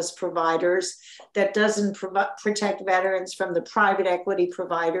unscrupulous providers, that doesn't protect veterans from the private equity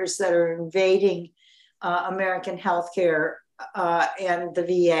providers that are invading American healthcare and the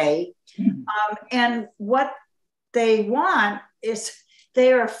VA. And what they want is,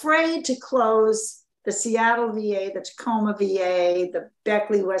 they're afraid to close the Seattle VA, the Tacoma VA, the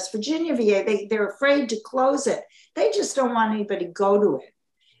Beckley, West Virginia VA. They're afraid to close it. They just don't want anybody to go to it.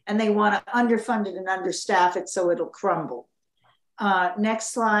 And they want to underfund it and understaff it so it'll crumble.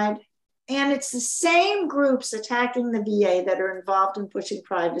 Next slide. And it's the same groups attacking the VA that are involved in pushing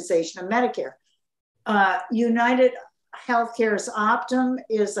privatization of Medicare. United Healthcare's Optum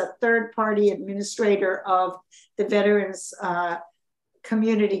is a third-party administrator of the Veterans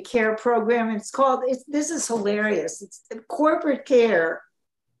Community Care Program. This is hilarious. Corporate care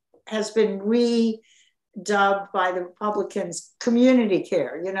has been redubbed by the Republicans community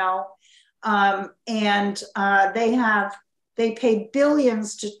care, and they pay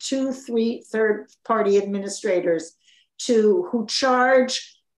billions to 2-3 third-party administrators who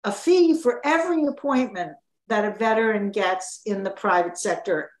charge a fee for every appointment that a veteran gets in the private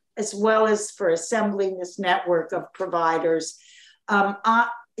sector, as well as for assembling this network of providers.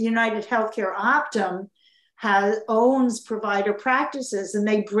 United Healthcare Optum owns provider practices, and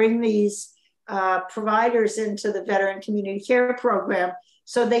they bring these providers into the Veteran Community Care Program,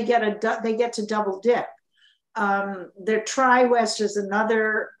 so they get to double dip. Their TriWest is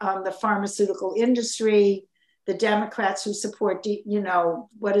another, the pharmaceutical industry, the Democrats who support,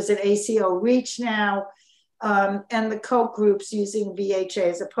 ACO REACH now, and the Koch groups using VHA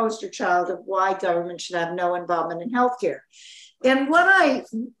as a poster child of why government should have no involvement in healthcare. And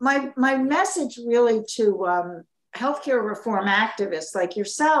my message really to healthcare reform activists like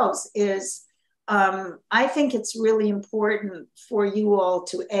yourselves is, I think it's really important for you all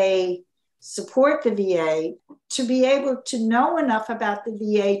to support the VA, to be able to know enough about the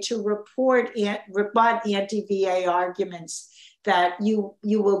VA to rebut anti-VA arguments that you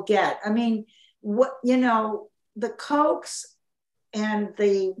will get. I mean, the Kochs and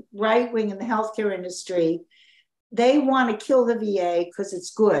the right wing in the healthcare industry, they want to kill the VA because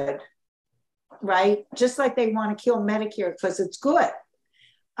it's good, right? Just like they want to kill Medicare because it's good.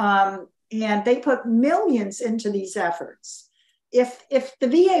 And they put millions into these efforts. If the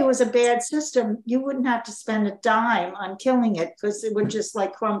VA was a bad system, you wouldn't have to spend a dime on killing it because it would just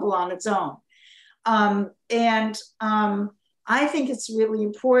crumble on its own. I think it's really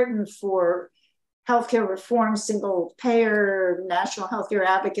important for healthcare reform, single payer, national healthcare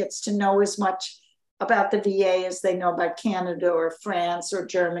advocates to know as much about the VA as they know about Canada or France or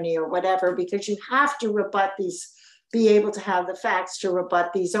Germany or whatever, because you have to be able to have the facts to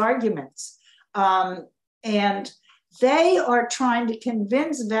rebut these arguments. And they are trying to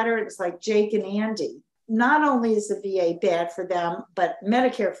convince veterans like Jake and Andy, not only is the VA bad for them, but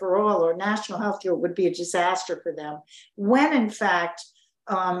Medicare for all or national health care would be a disaster for them, when in fact,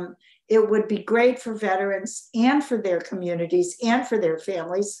 it would be great for veterans and for their communities and for their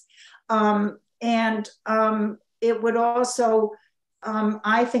families. It would also,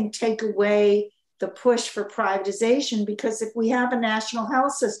 I think, take away the push for privatization, because if we have a national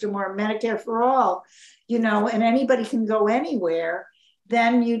health system or a Medicare for all, you know, and anybody can go anywhere,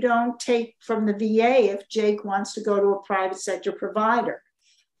 then you don't take from the VA if Jake wants to go to a private sector provider.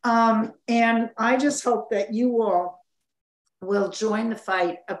 And I just hope that you all will join the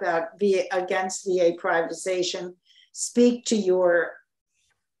fight against VA privatization, speak to your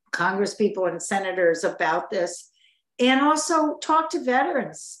congresspeople and senators about this, and also talk to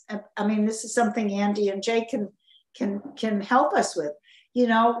veterans. I mean, this is something Andy and Jake can help us with. You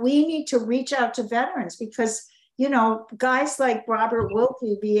know, we need to reach out to veterans because, you know, guys like Robert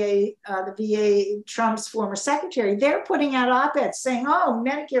Wilkie, the VA, Trump's former secretary, they're putting out op-eds saying, oh,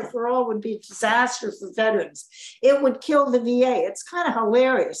 Medicare for all would be a disaster for veterans. It would kill the VA. It's kind of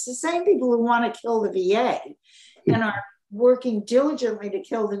hilarious. The same people who want to kill the VA and are working diligently to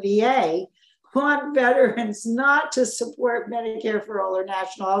kill the VA want veterans not to support Medicare for all or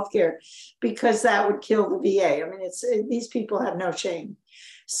national health care because that would kill the VA. I mean, these people have no shame.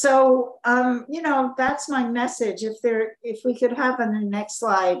 So, you know, that's my message. If we could have on the next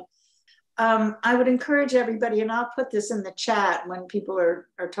slide, I would encourage everybody, and I'll put this in the chat when people are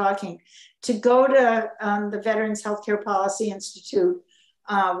talking, to go to the Veterans Healthcare Policy Institute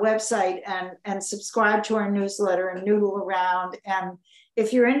website and subscribe to our newsletter and noodle around. And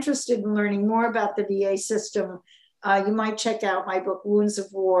if you're interested in learning more about the VA system, you might check out my book, Wounds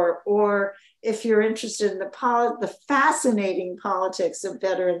of War, or if you're interested in the fascinating politics of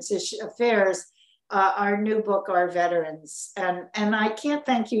veterans affairs, our new book, Our Veterans. And I can't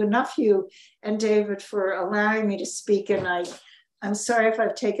thank you enough, Hugh and David, for allowing me to speak. And I'm sorry if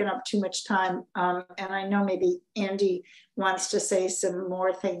I've taken up too much time. And I know maybe Andy wants to say some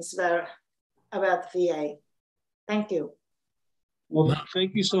more things about the VA. Thank you. Well,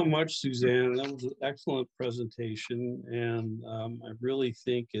 thank you so much, Suzanne. That was an excellent presentation. And I really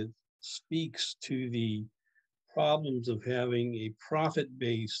think it speaks to the problems of having a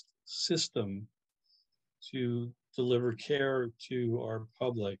profit-based system to deliver care to our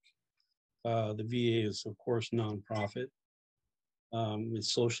public. The VA is, of course, nonprofit.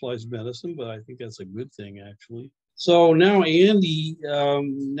 It's socialized medicine, but I think that's a good thing, actually. So now, Andy,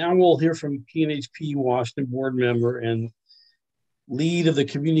 now we'll hear from PNHP Washington board member and lead of the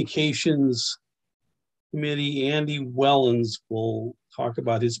communications committee, Andy Wellens, will talk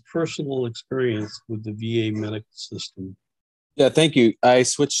about his personal experience with the VA medical system. Yeah, thank you. I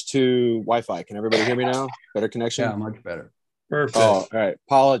switched to Wi-Fi. Can everybody hear me now? Better connection? Yeah, much better. Perfect. Oh, all right.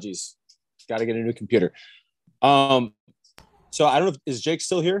 Apologies. Got to get a new computer. So I don't know, is Jake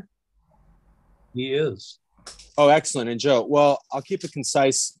still here? He is. Oh, excellent. And Joe, well, I'll keep it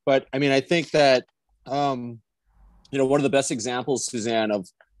concise, but I mean, I think that, you know, one of the best examples, Suzanne,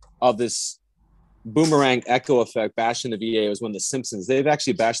 of this boomerang echo effect bashing the VA was when The Simpsons, they've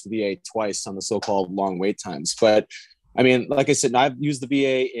actually bashed the VA twice on the so-called long wait times. But I mean, like I said, I've used the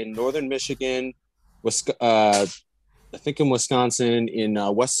VA in Northern Michigan, I think in Wisconsin, in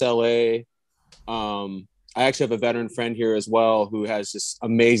West LA. I actually have a veteran friend here as well who has just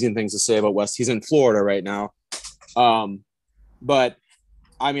amazing things to say about West. He's in Florida right now. But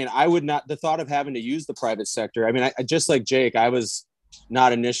I mean, I would not, the thought of having to use the private sector, I mean, I just like Jake, I was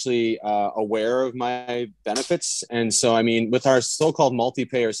not initially aware of my benefits. And so, I mean, with our so-called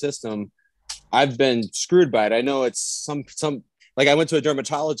multi-payer system, I've been screwed by it. I know it's some, like I went to a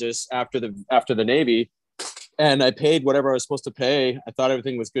dermatologist after the Navy, and I paid whatever I was supposed to pay. I thought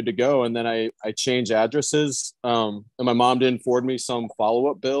everything was good to go. And then I changed addresses. And my mom didn't forward me some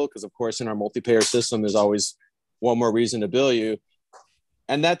follow-up bill because, of course, in our multi-payer system, there's always one more reason to bill you.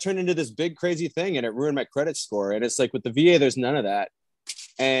 And that turned into this big, crazy thing, and it ruined my credit score. And it's like with the VA, there's none of that.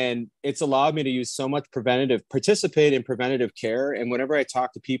 And it's allowed me to use so much participate in preventative care. And whenever I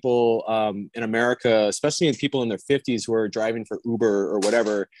talk to people in America, especially in people in their 50s who are driving for Uber or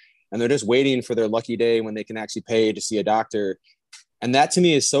whatever, and they're just waiting for their lucky day when they can actually pay to see a doctor. And that to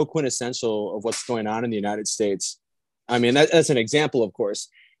me is so quintessential of what's going on in the United States. I mean, that's an example, of course.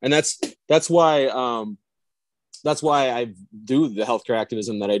 And that's why I do the healthcare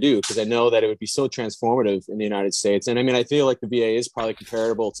activism that I do, because I know that it would be so transformative in the United States. And I mean, I feel like the VA is probably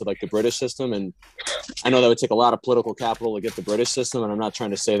comparable to like the British system. And I know that would take a lot of political capital to get the British system. And I'm not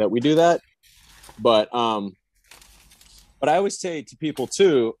trying to say that we do that, but I always say to people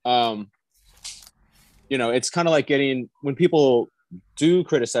too, you know, it's kind of like when people do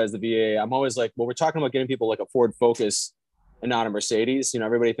criticize the VA, I'm always like, well, we're talking about getting people like a Ford Focus and not a Mercedes. You know,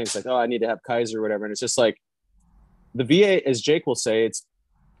 everybody thinks like, oh, I need to have Kaiser or whatever. And it's just like the VA, as Jake will say,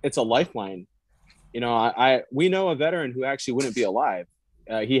 it's a lifeline. You know, we know a veteran who actually wouldn't be alive.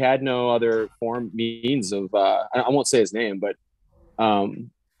 He had no other means of, I won't say his name, but,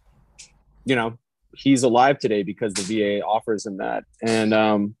 you know, he's alive today because the VA offers him that. And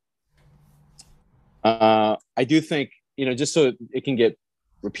I do think, you know, just so it can get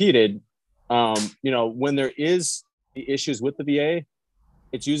repeated, you know, when there is the issues with the VA,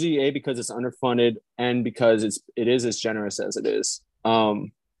 it's usually because it's underfunded and because it is as generous as it is.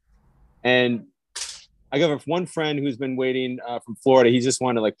 And I got one friend who's been waiting from Florida. He just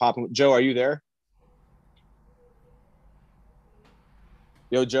wanted to like pop in. Joe, are you there?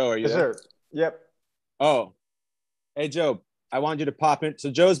 Yo, Joe, are you yes, there? Sir. Yep. Oh, hey, Joe, I wanted you to pop in. So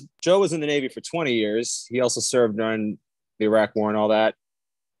Joe was in the Navy for 20 years. He also served during the Iraq War and all that.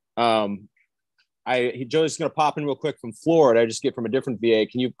 Joe's going to pop in real quick from Florida. I just get from a different VA.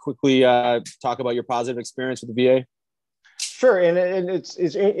 Can you quickly talk about your positive experience with the VA? Sure, and it's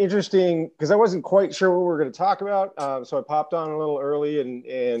interesting because I wasn't quite sure what we were going to talk about, so I popped on a little early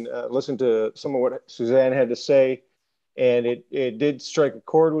and listened to some of what Suzanne had to say, and it did strike a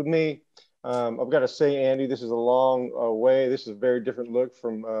chord with me. I've got to say, Andy, this is a long way. This is a very different look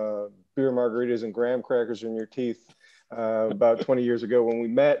from beer margaritas and graham crackers in your teeth about 20 years ago when we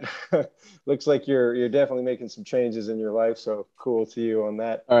met. Looks like you're definitely making some changes in your life, so cool to you on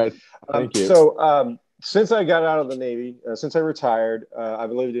that. All right, thank you. So since I got out of the Navy, since I retired, I've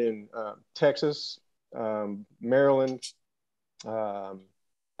lived in Texas, Maryland,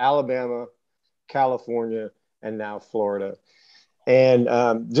 Alabama, California, and now Florida. And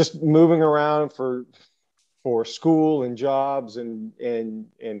just moving around for school and jobs and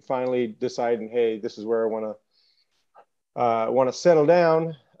finally deciding, hey, this is where I want to settle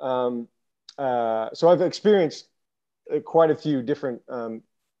down. So I've experienced quite a few different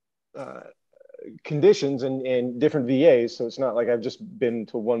conditions and different VAs. So it's not like I've just been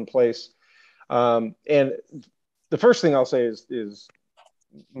to one place. And the first thing I'll say is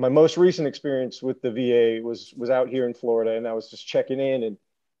my most recent experience with the VA was out here in Florida, and I was just checking in.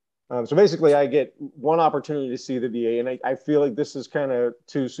 And so basically I get one opportunity to see the VA. And I feel like this is kind of,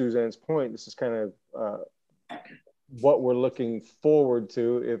 to Suzanne's point, this is kind of what we're looking forward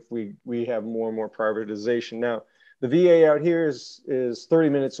to if we have more and more privatization. Now, the VA out here is 30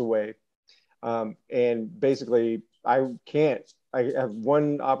 minutes away. And basically I have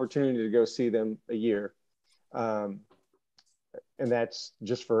one opportunity to go see them a year. And that's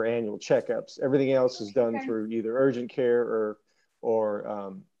just for annual checkups. Everything else is done through either urgent care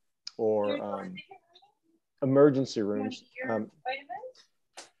or emergency rooms.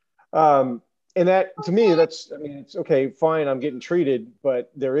 And that, to me, it's okay, fine, I'm getting treated,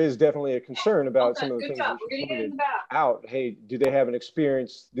 but there is definitely a concern about some of the things that you pointed out. Hey, do they have the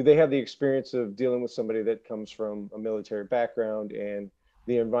experience of dealing with somebody that comes from a military background and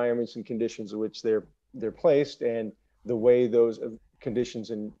the environments and conditions in which they're placed, and the way those conditions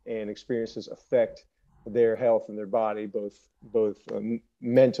and experiences affect their health and their body, both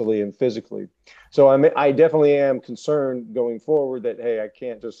mentally and physically. So I definitely am concerned going forward that, hey, I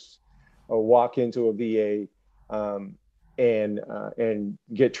can't just walk into a VA and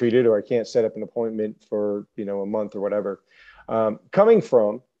get treated, or I can't set up an appointment for a month or whatever. Coming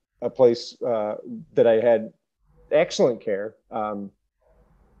from a place that I had excellent care,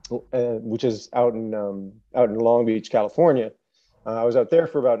 which is out in Long Beach, California. I was out there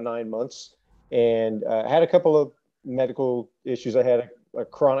for about 9 months and had a couple of medical issues. I had a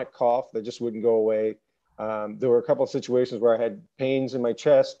chronic cough that just wouldn't go away. There were a couple of situations where I had pains in my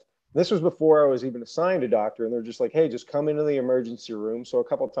chest. This was before I was even assigned a doctor, and they're just like, hey, just come into the emergency room. So a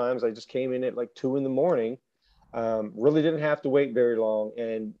couple of times I just came in at like 2 a.m. Really didn't have to wait very long.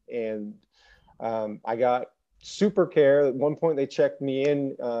 And I got super care. At one point they checked me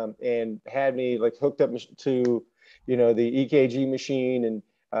in and had me like hooked up to, the EKG machine,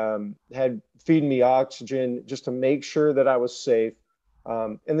 and had feeding me oxygen just to make sure that I was safe.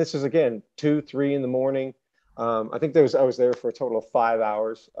 And this is, again, 2, 3 in the morning. I think I was there for a total of 5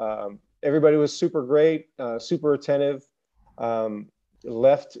 hours. Everybody was super great, super attentive,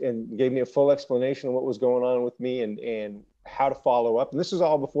 left and gave me a full explanation of what was going on with me and how to follow up. And this is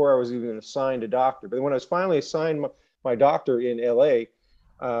all before I was even assigned a doctor. But when I was finally assigned my doctor in LA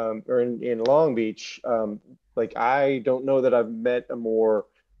or in Long Beach, like, I don't know that I've met a more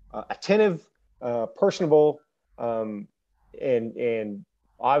attentive, personable, and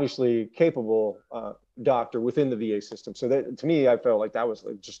obviously capable doctor within the VA system. So that, to me, I felt like that was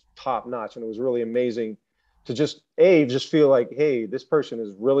like just top notch, and it was really amazing to just feel like, hey, this person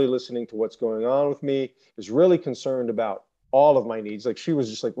is really listening to what's going on with me, is really concerned about all of my needs. Like she was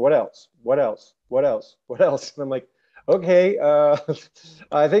just like, what else? What else? What else? What else? And I'm like, okay,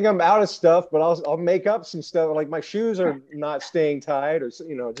 I think I'm out of stuff, but I'll make up some stuff. Like my shoes are not staying tied, or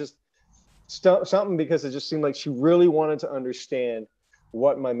just something, because it just seemed like she really wanted to understand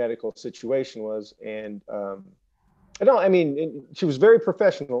what my medical situation was. And she was very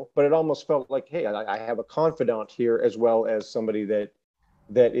professional, but it almost felt like, hey, I have a confidant here as well as somebody that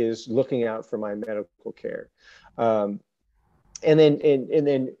is looking out for my medical care. And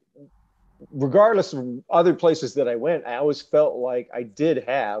then regardless of other places that I went, I always felt like I did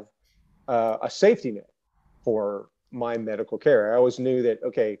have a safety net for my medical care. I always knew that,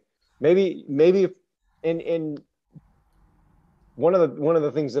 okay, maybe if, and one of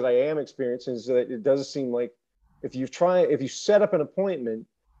the things that I am experiencing is that it does seem like if you set up an appointment,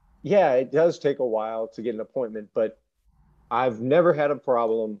 yeah, it does take a while to get an appointment, but I've never had a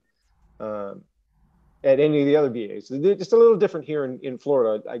problem at any of the other VAs. It's just a little different here in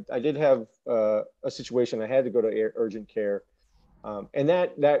Florida. I did have a situation. I had to go to urgent care, and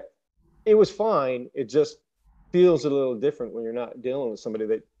that it was fine. It just feels a little different when you're not dealing with somebody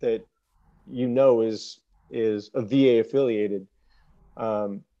that is a VA affiliated,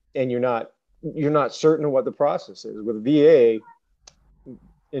 and you're not certain of what the process is. With a VA,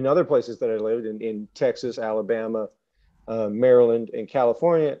 in other places that I lived in Texas, Alabama, Maryland, and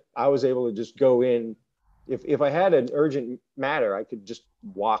California, I was able to just go in. If I had an urgent matter, I could just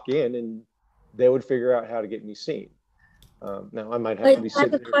walk in and they would figure out how to get me seen. Now I might have to be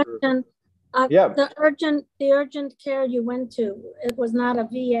sitting there for, yeah. The urgent care you went to, it was not a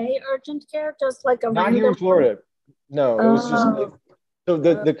VA urgent care, just like a not here in Florida. No, it was just like, so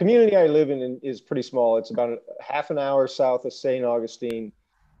the community I live in is pretty small. It's about a half an hour south of St. Augustine,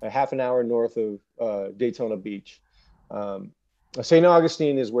 a half an hour north of Daytona Beach. St.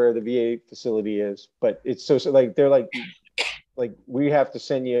 Augustine is where the VA facility is, but it's so like they're like we have to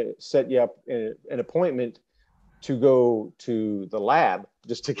set you up an appointment to go to the lab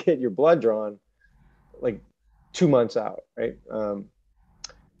just to get your blood drawn, like 2 months out, right?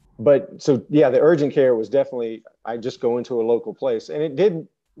 But so yeah, the urgent care was definitely, I just go into a local place, and it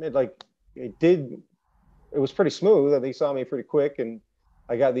was pretty smooth. They saw me pretty quick, and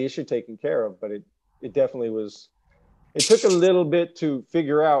I got the issue taken care of. But it definitely was. It took a little bit to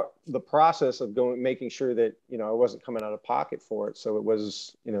figure out the process of making sure that, I wasn't coming out of pocket for it. So it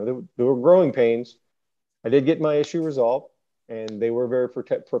was, there were growing pains. I did get my issue resolved, and they were very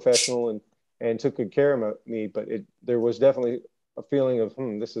professional and took good care of me. But there was definitely a feeling of,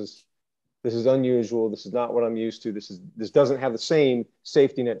 this is unusual. This is not what I'm used to. This doesn't have the same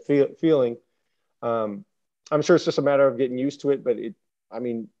safety net feeling. I'm sure it's just a matter of getting used to it. But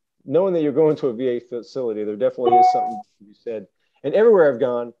knowing that you're going to a VA facility, there definitely is something to be said. And everywhere I've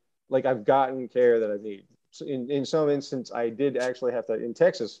gone, like, I've gotten care that I need. So in some instance, I did actually have to, in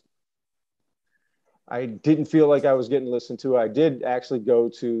Texas, I didn't feel like I was getting listened to. I did actually go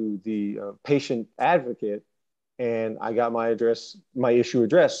to the patient advocate, and I got my issue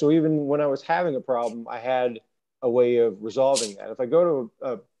addressed. So even when I was having a problem, I had a way of resolving that. If I go to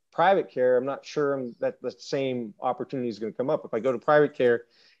a private care, I'm not sure that the same opportunity is going to come up. If I go to private care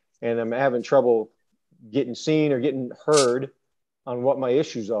and I'm having trouble getting seen or getting heard on what my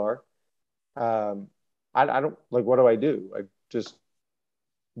issues are, I don't, like, what do? I just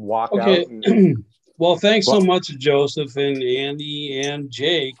walk out. And, well, thanks so much, Joseph and Andy and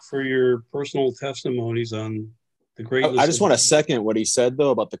Jake, for your personal testimonies on the greatness. I just want to second what he said, though,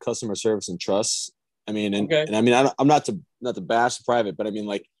 about the customer service and trust. I'm not to bash private, but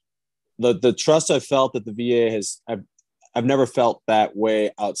like the trust I felt that the VA has, I've never felt that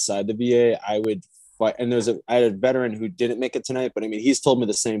way outside the VA. I would fight, and I had a veteran who didn't make it tonight, but he's told me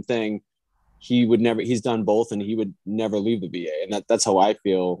the same thing. He's done both, and he would never leave the VA. And that's how I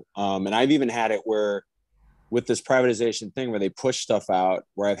feel. And I've even had it where, with this privatization thing, where they push stuff out,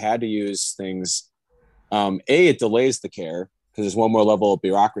 where I've had to use things, it delays the care because there's one more level of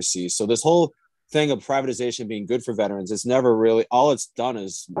bureaucracy. So this whole thing of privatization being good for veterans, it's never really, all it's done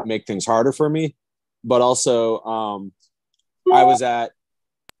is make things harder for me. But also, I was at,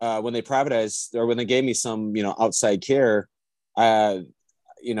 when they privatized, or when they gave me some, outside care,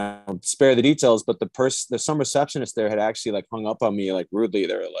 spare the details, but there's some receptionist there had actually hung up on me rudely.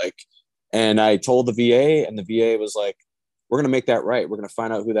 They were and I told the VA, and the VA was like, we're going to make that right. We're going to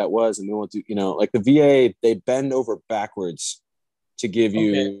find out who that was. And we won't do, the VA, they bend over backwards to give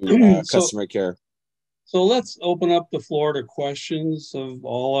you customer care. So let's open up the floor to questions of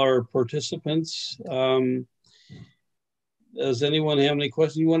all our participants. Does anyone have any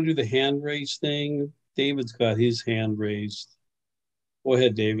questions? You want to do the hand raise thing? David's got his hand raised. Go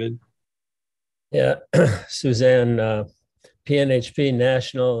ahead, David. Yeah, Suzanne, PNHP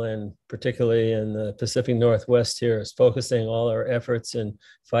National, and particularly in the Pacific Northwest here, is focusing all our efforts in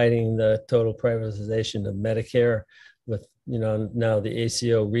fighting the total privatization of Medicare with, now the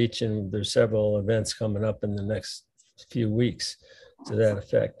ACO REACH, and there's several events coming up in the next few weeks to that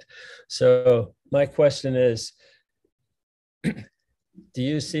effect. So my question is, do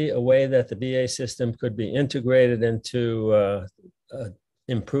you see a way that the VA system could be integrated into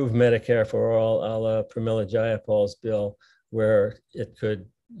improved Medicare for all, a la Pramila Jayapal's bill, where it could,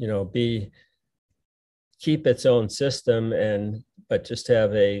 keep its own system but just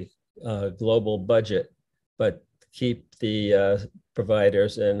have a global budget, but keep the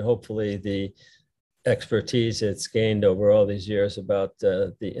providers and hopefully the expertise it's gained over all these years about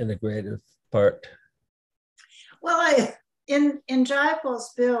the integrative part? Well, in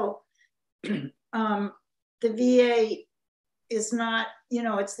Jayapal's bill, the VA is not,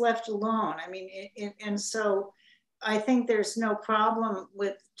 it's left alone. I mean, and so I think there's no problem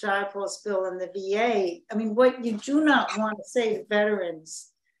with Jayapal's bill and the VA. I mean, what you do not want to say to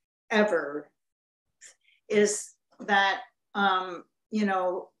veterans ever is that, that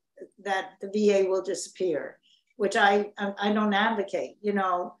the VA will disappear, which I don't advocate,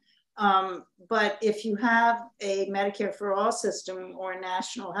 but if you have a Medicare for all system or a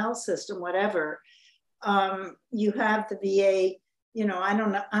national health system, whatever, you have the VA, I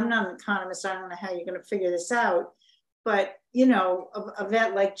don't know, I'm not an economist, I don't know how you're going to figure this out, but, a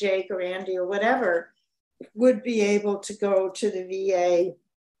vet like Jake or Andy or whatever would be able to go to the VA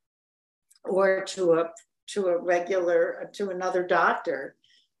or to another doctor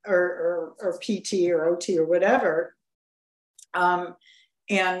or PT or OT or whatever.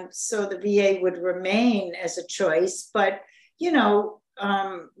 And so the VA would remain as a choice, but,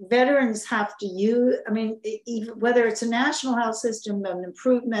 veterans have to use, I mean, even whether it's a national health system, an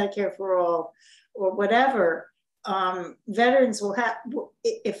improved Medicare for all, or whatever, veterans will have,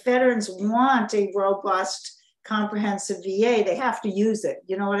 if veterans want a robust, comprehensive VA, they have to use it.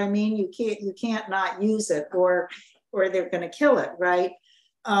 You know what I mean? You can't not use it, or they're going to kill it, right?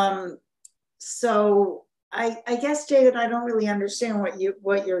 So I guess, David, I don't really understand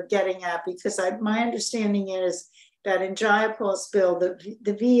what you're getting at, because my understanding is that in Jayapal's bill,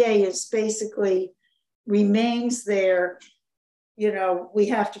 the VA is basically remains there. We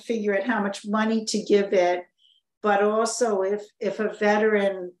have to figure out how much money to give it, but also if a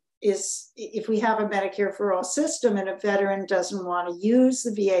veteran if we have a Medicare for all system and a veteran doesn't want to use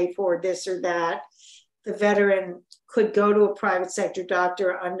the VA for this or that, the veteran could go to a private sector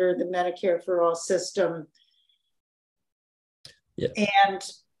doctor under the Medicare for all system. Yeah.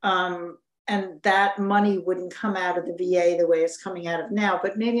 And that money wouldn't come out of the VA the way it's coming out of now,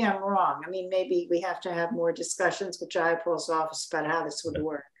 but maybe I'm wrong. I mean, maybe we have to have more discussions with Jayapal's office about how this would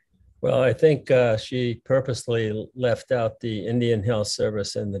work. Well, I think she purposely left out the Indian Health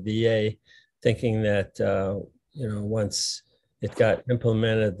Service and the VA, thinking that, once it got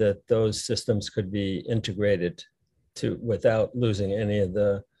implemented, that those systems could be integrated without losing any of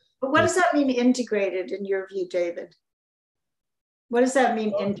the. But what does that mean, integrated, in your view, David? What does that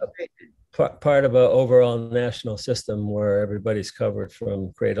mean, integrated? Part of an overall national system where everybody's covered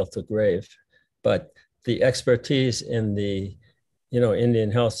from cradle to grave. But the expertise in the Indian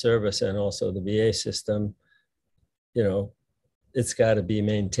Health Service and also the VA system, it's got to be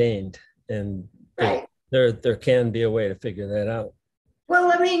maintained, and right. there can be a way to figure that out.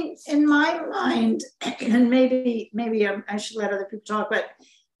 Well, I mean, in my mind, and maybe I should let other people talk, but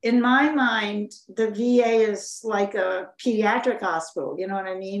in my mind, the VA is like a pediatric hospital. You know what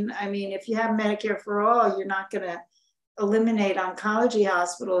I mean? I mean, if you have Medicare for all, you're not going to eliminate oncology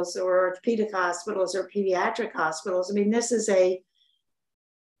hospitals or orthopedic hospitals or pediatric hospitals. I mean, this is a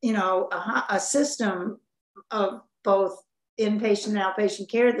system of both inpatient and outpatient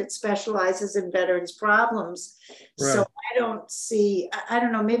care that specializes in veterans' problems. Right. So I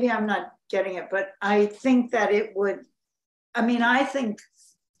don't know, maybe I'm not getting it, but I think that it would, I think,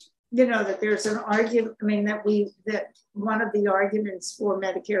 that there's an argument, that one of the arguments for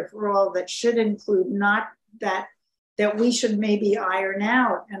Medicare for all that should include not that we should maybe iron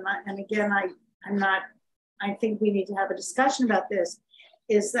out, and again, I think we need to have a discussion about this,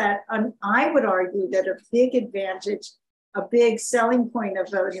 is that I would argue that a big advantage, a big selling point of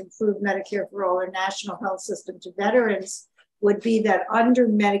an improved Medicare for all or national health system to veterans would be that under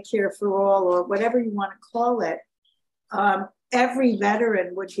Medicare for all, or whatever you want to call it, every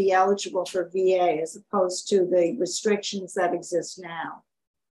veteran would be eligible for VA as opposed to the restrictions that exist now.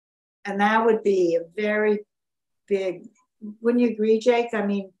 And that would be a very big, wouldn't you agree, Jake? I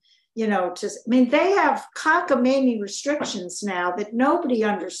mean, you know, I mean, they have cockamamie restrictions now that nobody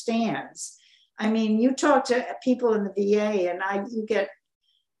understands. I mean, you talk to people in the VA and you get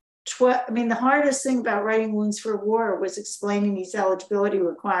I mean, the hardest thing about writing Wounds for War was explaining these eligibility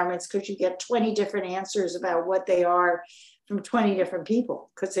requirements, because you get 20 different answers about what they are from 20 different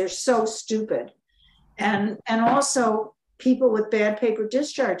people, because they're so stupid. And also, people with bad paper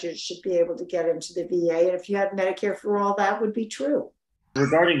discharges should be able to get into the VA. And if you had Medicare for all, that would be true.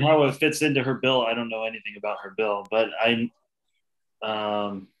 Regarding how it fits into her bill, I don't know anything about her bill, but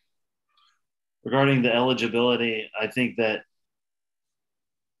regarding the eligibility, I think that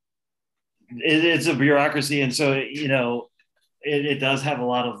it's a bureaucracy, and so it does have a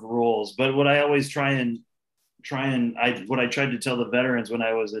lot of rules. But what I always what I tried to tell the veterans when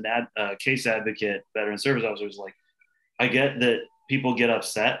I was a case advocate, veteran service officer, was like, I get that people get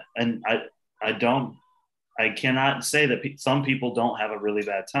upset, and I cannot say that some people don't have a really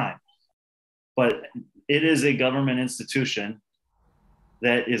bad time, but it is a government institution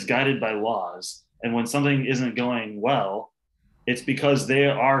that is guided by laws, and when something isn't going well, it's because they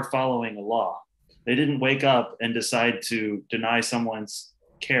are following a law. They didn't wake up and decide to deny someone's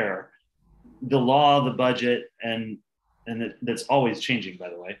care. The law, the budget, and that's always changing, by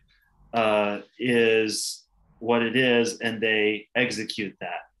the way, is what it is, and they execute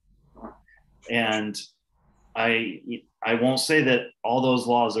that. And I won't say that all those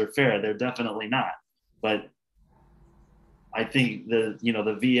laws are fair. They're definitely not. But I think the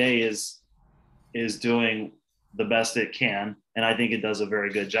VA is doing the best it can, and I think it does a very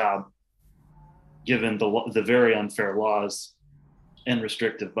good job given the very unfair laws and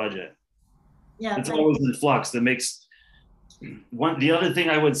restrictive budget. Yeah, it's always in flux. That makes the other thing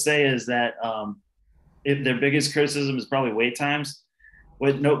I would say is that if their biggest criticism is probably wait times.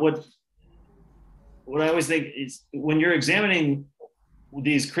 What I always think is, when you're examining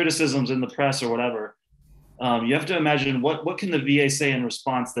these criticisms in the press or whatever, you have to imagine what can the VA say in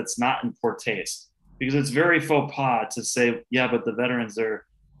response that's not in poor taste. Because it's very faux pas to say, yeah, but the veterans are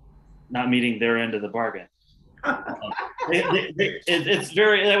not meeting their end of the bargain. It's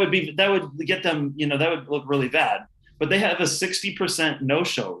very, that would get them, that would look really bad. But they have a 60%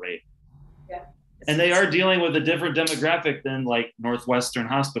 no-show rate. Yeah. And they are dealing with a different demographic than like Northwestern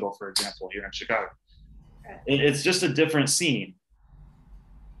Hospital, for example, here in Chicago. It's just a different scene.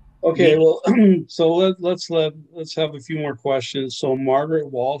 Okay, well, so let's have a few more questions. So Margaret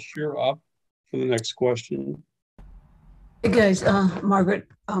Walsh, you're up for the next question. Hey guys, Margaret,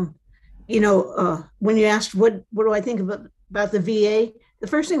 when you asked what do I think about the VA, the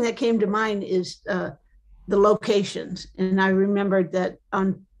first thing that came to mind is the locations. And I remembered that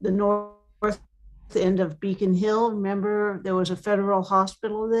on the north end of Beacon Hill, remember there was a federal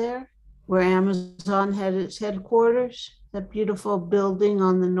hospital there where Amazon had its headquarters, that beautiful building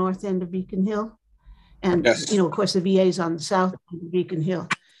on the north end of Beacon Hill. And, yes. Of course, the VA is on the south end of Beacon Hill.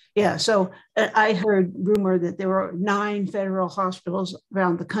 Yeah, so I heard rumor that there were 9 federal hospitals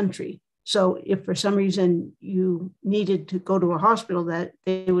around the country. So if for some reason you needed to go to a hospital, that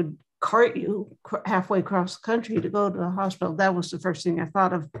they would cart you halfway across the country to go to a hospital. That was the first thing I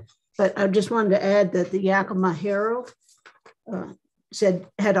thought of. But I just wanted to add that the Yakima Herald had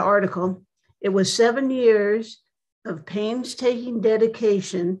an article. It was 7 years of painstaking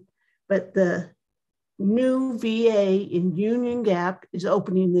dedication, but the new VA in Union Gap is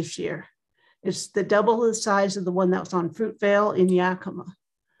opening this year. It's double the size of the one that was on Fruitvale in Yakima.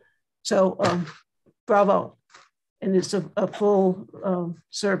 So bravo. And it's a full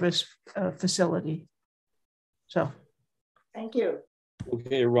service facility. So. Thank you.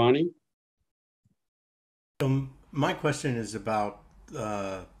 Okay, Ronnie. My question is about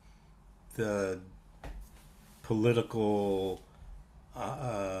the political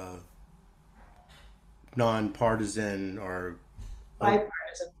nonpartisan or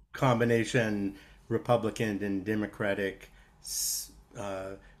bipartisan combination Republican and Democratic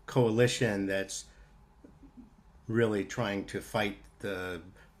coalition that's really trying to fight the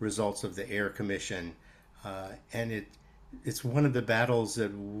results of the Air Commission, and it's one of the battles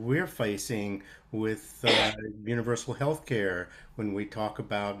that we're facing with universal health care. When we talk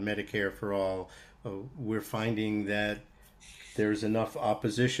about Medicare for all, we're finding that there's enough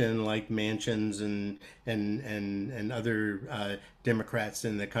opposition, like Mansions and other Democrats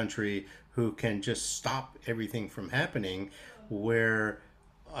in the country, who can just stop everything from happening. Where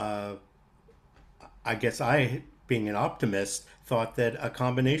I guess I, being an optimist, thought that a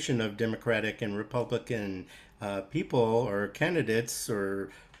combination of Democratic and Republican people or candidates or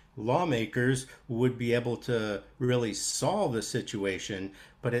lawmakers would be able to really solve the situation.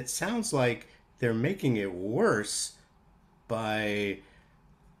 But it sounds like they're making it worse by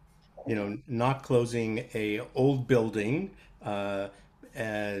not closing a old building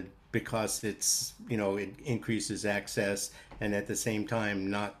because it increases access, and at the same time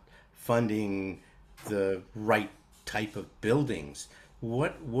not funding the right type of buildings.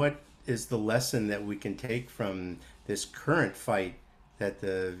 What is the lesson that we can take from this current fight that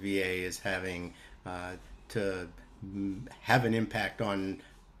the VA is having to have an impact on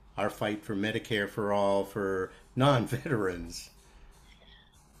our fight for Medicare for all for non-veterans?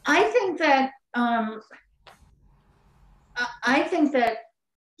 I think that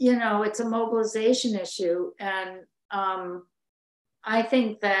it's a mobilization issue, and I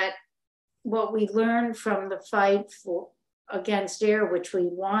think that what we learned from the fight against air, which we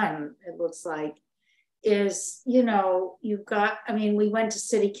won, it looks like, is, we went to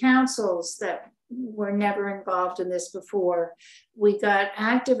city councils that were never involved in this before. We got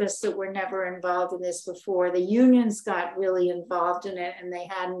activists that were never involved in this before. The unions got really involved in it, and they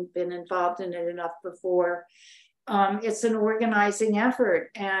hadn't been involved in it enough before. It's an organizing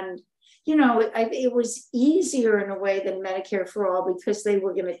effort. And, it was easier in a way than Medicare for All because they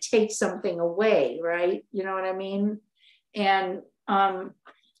were going to take something away, right? You know what I mean? And I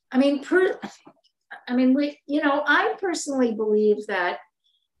personally believe that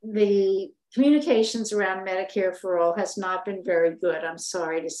the communications around Medicare for All has not been very good, I'm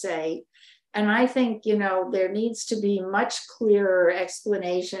sorry to say. And I think, there needs to be much clearer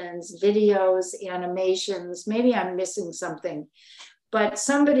explanations, videos, animations. Maybe I'm missing something, but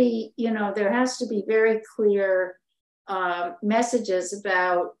somebody, there has to be very clear messages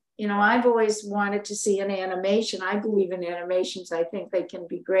about, I've always wanted to see an animation. I believe in animations. I think they can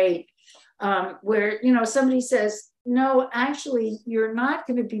be great. Where, somebody says, no, actually, you're not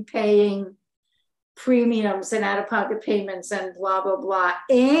going to be paying premiums and out-of-pocket payments and blah, blah, blah,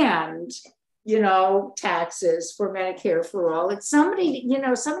 and, taxes for Medicare for All. It's somebody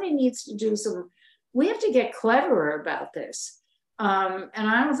needs to do we have to get cleverer about this. And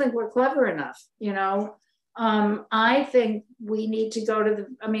I don't think we're clever enough, I think we need to go to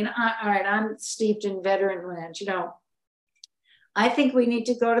all right, I'm steeped in veteran land, I think we need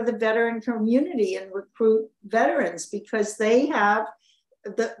to go to the veteran community and recruit veterans because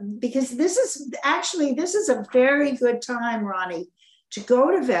because this is a very good time, Ronnie, to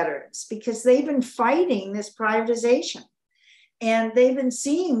go to veterans because they've been fighting this privatization and they've been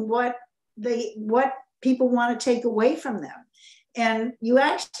seeing what people want to take away from them. And you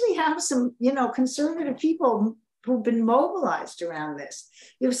actually have some, conservative people who've been mobilized around this.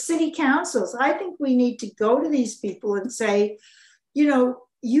 You have city councils. I think we need to go to these people and say, you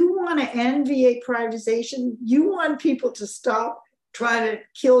want to end VA privatization. You want people to stop trying to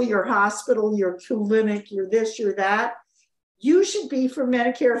kill your hospital, your clinic, your this, your that. You should be for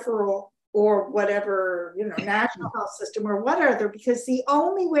Medicare for All or whatever, national health system or whatever, because the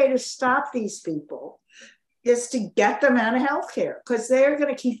only way to stop these people is to get them out of healthcare because they're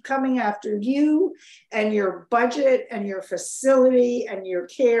going to keep coming after you and your budget and your facility and your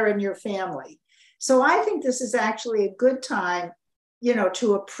care and your family. So I think this is actually a good time,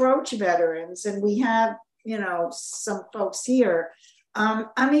 to approach veterans. And we have, some folks here.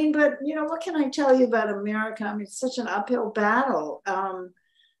 But, what can I tell you about America? It's such an uphill battle.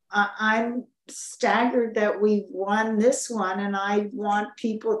 I'm staggered that we won this one, and I want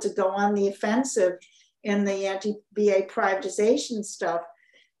people to go on the offensive in the anti-VA privatization stuff.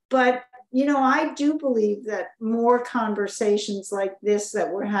 But, I do believe that more conversations like this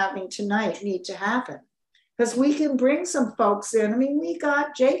that we're having tonight need to happen because we can bring some folks in. We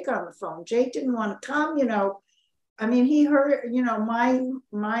got Jake on the phone. Jake didn't want to come, he heard,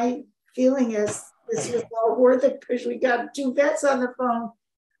 my feeling is this was well worth it because we got two vets on the phone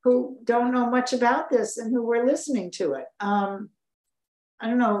who don't know much about this and who were listening to it. I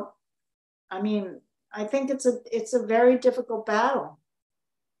don't know. I think it's a very difficult battle.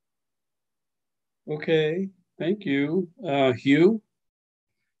 Okay, thank you. Hugh?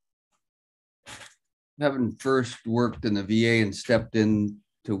 Having first worked in the VA and stepped into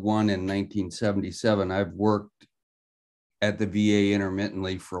one in 1977, I've worked at the VA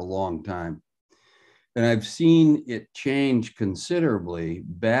intermittently for a long time. And I've seen it change considerably.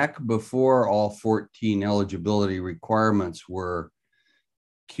 Back before all 14 eligibility requirements were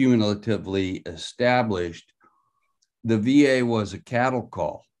cumulatively established, the VA was a cattle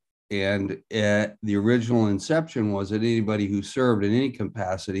call. And the original inception was that anybody who served in any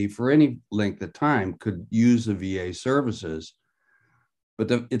capacity for any length of time could use the VA services.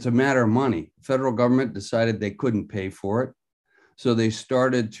 But it's a matter of money. The federal government decided they couldn't pay for it. So they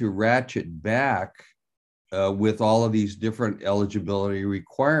started to ratchet back with all of these different eligibility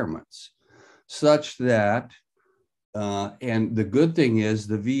requirements, such that And the good thing is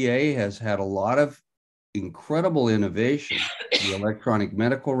the VA has had a lot of incredible innovation, the electronic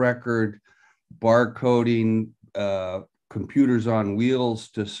medical record, barcoding, computers on wheels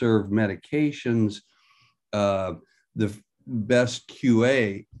to serve medications, the best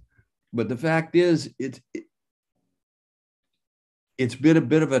QA. But the fact is, it's been a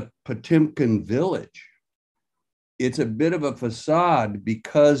bit of a Potemkin village. It's a bit of a facade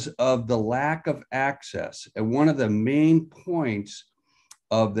because of the lack of access. And one of the main points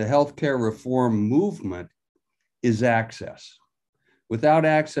of the healthcare reform movement is access. Without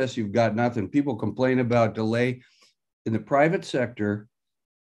access, you've got nothing. People complain about delay. In the private sector,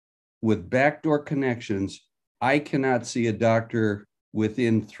 with backdoor connections, I cannot see a doctor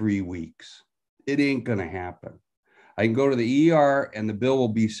within 3 weeks. It ain't gonna happen. I can go to the ER and the bill will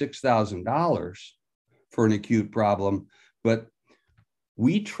be $6,000 for an acute problem, but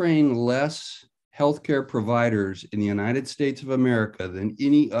we train less healthcare providers in the United States of America than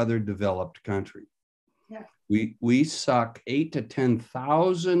any other developed country. Yeah. We suck 8,000 to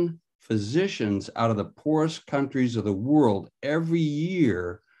 10,000 physicians out of the poorest countries of the world every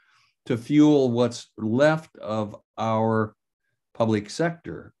year to fuel what's left of our public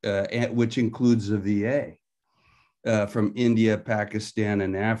sector, which includes the VA, from India, Pakistan,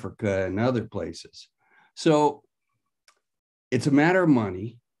 and Africa, and other places. So it's a matter of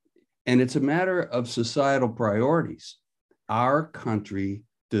money, and it's a matter of societal priorities. Our country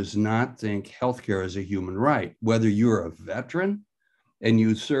does not think healthcare is a human right. Whether you're a veteran and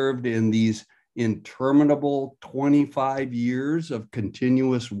you served in these interminable 25 years of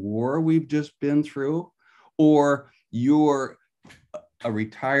continuous war we've just been through, or you're a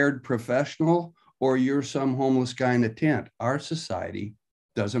retired professional, or you're some homeless guy in a tent, our society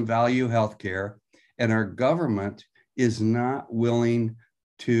doesn't value healthcare, and our government is not willing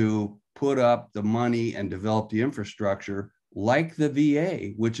to put up the money and develop the infrastructure like the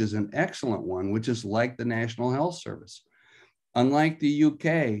VA, which is an excellent one, which is like the National Health Service. Unlike the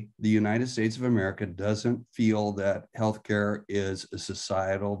UK, the United States of America doesn't feel that healthcare is a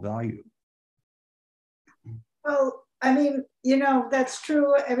societal value. Well, I mean, you know, that's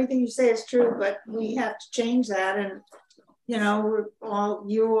true. Everything you say is true, but we have to change that. And, you know,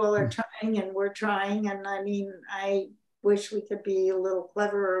 you all are trying and we're trying. And I mean, I wish we could be a little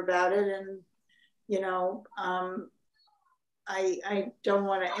cleverer about it. And, you know, I don't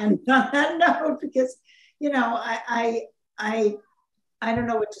want to end on that note because, you know, I don't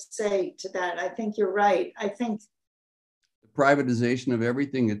know what to say to that. I think you're right. I think privatization of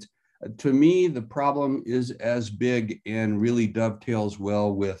everything, it's, to me, the problem is as big and really dovetails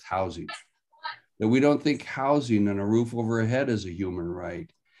well with housing. That we don't think housing and a roof over our head is a human right.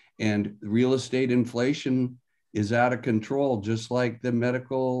 And real estate inflation is out of control, just like the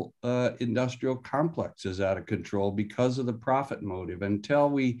medical industrial complex is out of control because of the profit motive. Until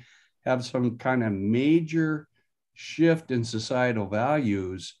we have some kind of major shift in societal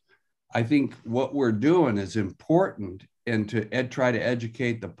values, I think what we're doing is important and to try to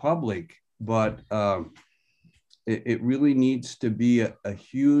educate the public, but it really needs to be a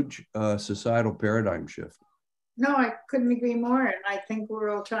huge societal paradigm shift. No, I couldn't agree more. And I think we're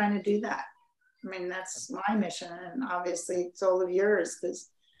all trying to do that. I mean, that's my mission. And obviously it's all of yours because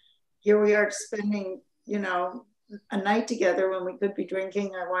here we are spending, you know, a night together when we could be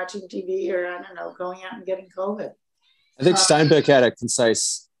drinking or watching TV or, I don't know, going out and getting COVID. I think Steinbeck had a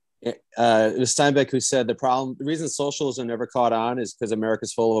concise, it was Steinbeck who said the reason socialism never caught on is because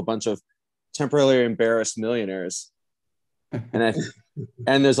America's full of a bunch of temporarily embarrassed millionaires. And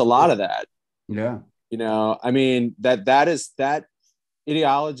and there's a lot of that. Yeah. You know, I mean, that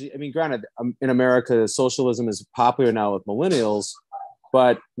ideology, I mean, granted, in America, socialism is popular now with millennials,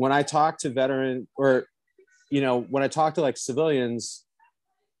 but when I talk to veterans or, you know, when I talk to like civilians,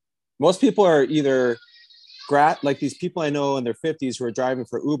 most people are either like these people I know in their 50s who are driving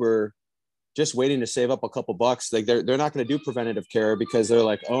for Uber, just waiting to save up a couple bucks. Like they're not going to do preventative care because they're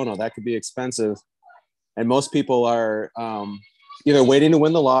like, oh no, that could be expensive. And most people are either waiting to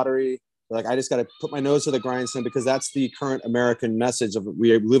win the lottery. Like, I just got to put my nose to the grindstone because that's the current American message of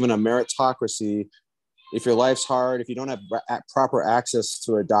we live in a meritocracy. If your life's hard, if you don't have proper access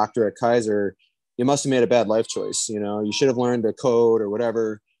to a doctor at Kaiser, you must have made a bad life choice. You know, you should have learned a code or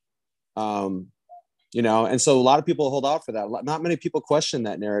whatever. You know, and so a lot of people hold out for that. Not many people question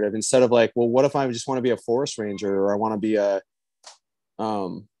that narrative instead of like, well, what if I just want to be a forest ranger or I want to be and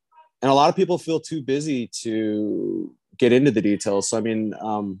a lot of people feel too busy to get into the details. So, I mean,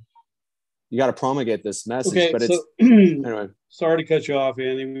 you got to promulgate this message, okay, but so, it's anyway. Sorry to cut you off,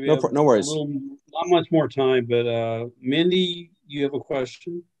 Andy. No worries. Not much more time, but Mindy, you have a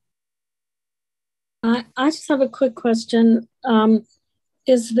question? I just have a quick question.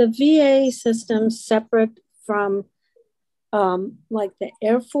 Is the VA system separate from like the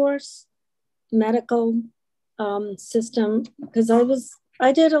Air Force medical system? Because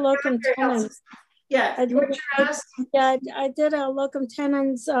I did a locum tenens. Yeah, I did a locum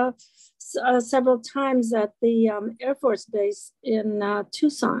tenens several times at the Air Force Base in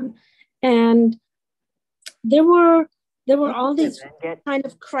Tucson, and there were all these kind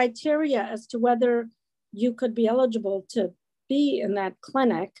of criteria as to whether you could be eligible to be in that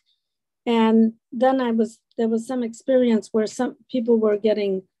clinic. And then there was some experience where some people were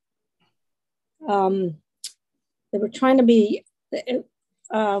getting, they were trying to be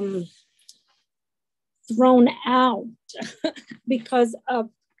thrown out because of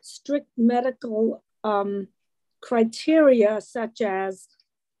strict medical criteria, such as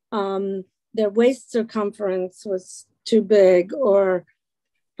their waist circumference was too big, or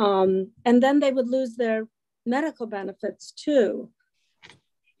and then they would lose their medical benefits too.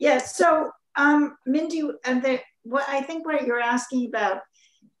 Yes. So, Mindy, what I think what you're asking about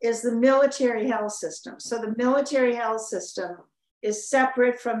is the military health system. So the military health system is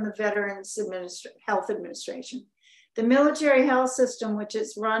separate from the Veterans Health Administration. The military health system, which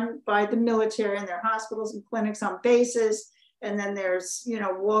is run by the military and their hospitals and clinics on bases, and then there's, you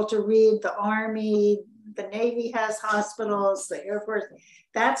know, Walter Reed, the Army, the Navy has hospitals, the Air Force,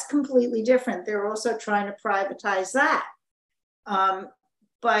 that's completely different. They're also trying to privatize that.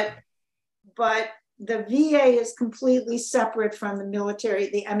 But the VA is completely separate from the military,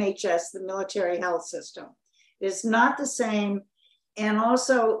 the MHS, the military health system. It is not the same. And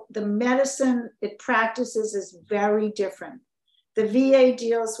also the medicine it practices is very different. The VA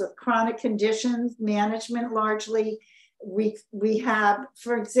deals with chronic conditions management largely. Rehab,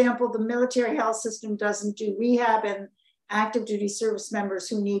 for example, the military health system doesn't do rehab, and active duty service members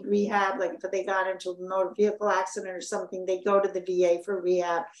who need rehab, like if they got into a motor vehicle accident or something, they go to the VA for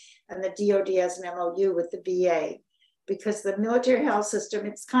rehab, and the DOD has an MOU with the VA, because the military health system,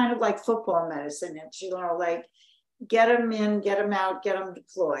 it's kind of like football medicine. It's, you know, like get them in, get them out, get them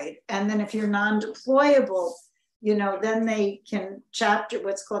deployed. And then if you're non-deployable, you know, then they can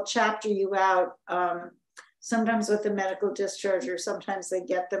what's called chapter you out, sometimes with a medical discharge, or sometimes they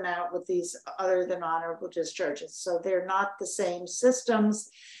get them out with these other than honorable discharges. So they're not the same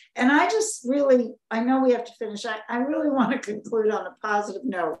systems. And I just really, I know we have to finish. I really want to conclude on a positive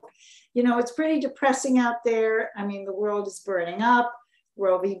note. You know, it's pretty depressing out there. I mean, the world is burning up,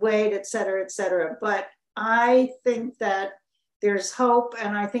 Roe v. Wade, et cetera, et cetera. But I think that there's hope.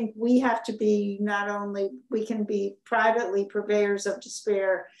 And I think we have to be, not only, we can be privately purveyors of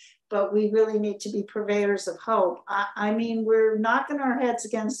despair, but we really need to be purveyors of hope. I mean, we're knocking our heads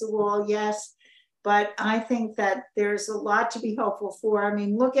against the wall, yes, but I think that there's a lot to be hopeful for. I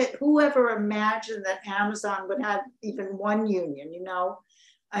mean, look at whoever imagined that Amazon would have even one union, you know?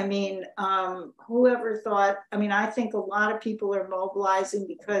 I mean, whoever thought, I mean, I think a lot of people are mobilizing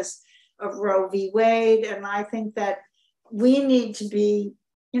because of Roe v. Wade, and I think that we need to be,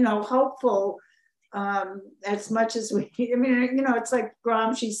 you know, hopeful as much as we, I mean, you know, it's like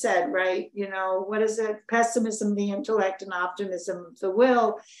Gramsci said, right? You know, what is it? Pessimism, the intellect, and optimism, the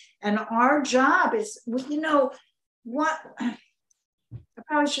will. And our job is, you know, what, I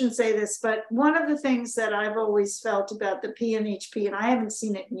probably shouldn't say this, but one of the things that I've always felt about the PNHP, and I haven't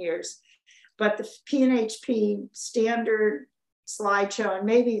seen it in years, but the PNHP standard slideshow, and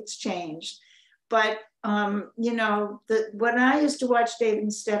maybe it's changed, but you know, when I used to watch David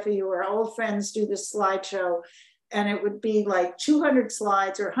and Steffi, who are old friends, do this slideshow, and it would be like 200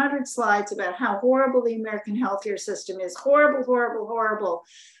 slides or 100 slides about how horrible the American healthcare system is, horrible, horrible, horrible,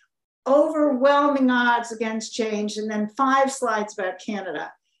 overwhelming odds against change, and then 5 slides about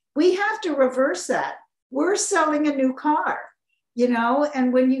Canada. We have to reverse that. We're selling a new car, you know,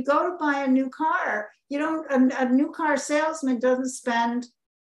 and when you go to buy a new car, you don't, a new car salesman doesn't spend,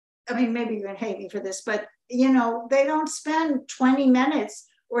 I mean, maybe you're gonna hate me for this, but you know, they don't spend 20 minutes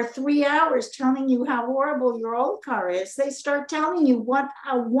or 3 hours telling you how horrible your old car is. They start telling you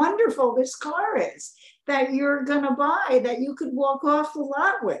how wonderful this car is that you're gonna buy, that you could walk off the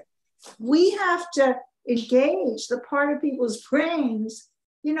lot with. We have to engage the part of people's brains,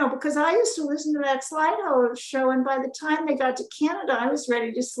 you know, because I used to listen to that slideshow show, and by the time they got to Canada, I was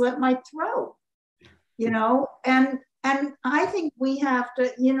ready to slit my throat, you know, and I think we have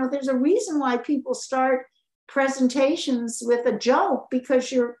to, you know, there's a reason why people start presentations with a joke,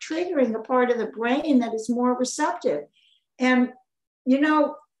 because you're triggering a part of the brain that is more receptive. And, you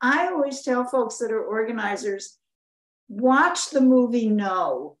know, I always tell folks that are organizers, watch the movie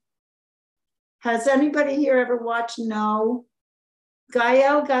No. Has anybody here ever watched No?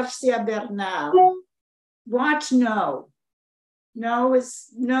 Gael Garcia Bernal. watch No.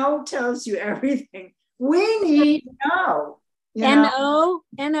 No tells you everything. We need No. N-O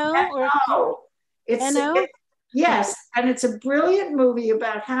or No. N-O? Yes, and it's a brilliant movie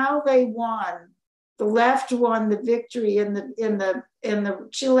about how they won. The left won the victory in the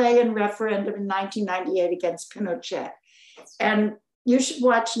Chilean referendum in 1998 against Pinochet. And you should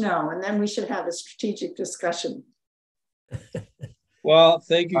watch No, and then we should have a strategic discussion. Well,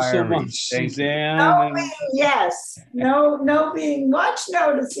 thank you so much, Suzanne. No being yes. No being watch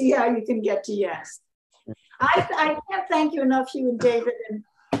No to see how you can get to yes. I can't thank you enough, you and David and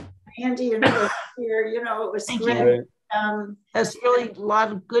Andy and here. You know, it was great. That's really a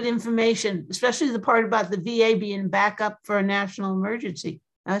lot of good information, especially the part about the VA being backup for a national emergency.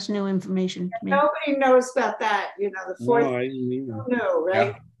 That's new information to me. Nobody knows about that. You know, the fourth. No, I didn't either. No, right?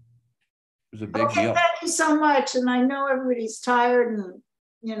 Yeah. It was a big deal. Thank you so much. And I know everybody's tired, and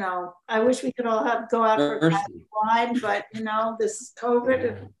you know, I wish we could all go out for a glass of wine, but you know, this is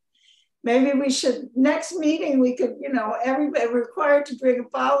COVID. And maybe we should, next meeting, we could, you know, everybody required to bring a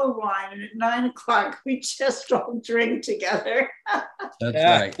bottle of wine, and at 9 o'clock, we just all drink together.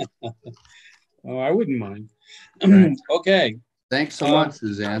 That's right. Oh, I wouldn't mind. Right. Okay. Thanks so much,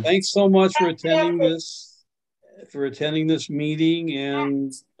 Suzanne. Thanks so much for attending this meeting.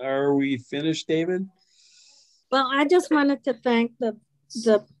 And are we finished, David? Well, I just wanted to thank the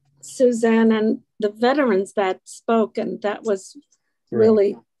Suzanne and the veterans that spoke, and that was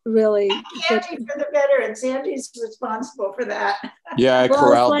really good. Andy for the veterans. Andy's responsible for that. Yeah, I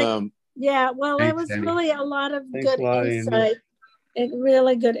corralled them. Yeah, well, Thanks, it was Andy. really a lot of Thanks good a lot, insight.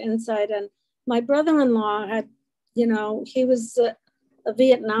 Really good insight. And my brother-in-law had, you know, he was a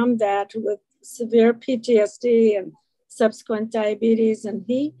Vietnam vet with severe PTSD and subsequent diabetes, and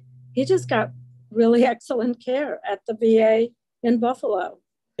he just got really excellent care at the VA in Buffalo.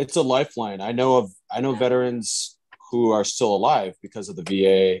 It's a lifeline. I know veterans who are still alive because of the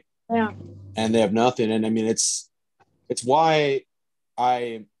VA. Yeah. And they have nothing. And I mean, it's why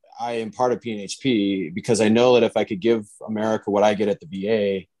I am part of PNHP, because I know that if I could give America what I get at the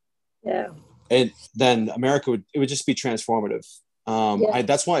VA, then America would just be transformative.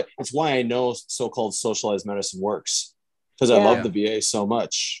 It's why I know so-called socialized medicine works, because I love the VA so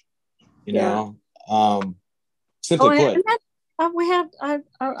much, you know. Simply put. We had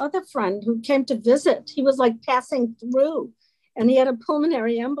our other friend who came to visit. He was like passing through, and he had a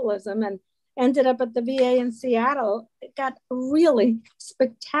pulmonary embolism and ended up at the VA in Seattle. It got really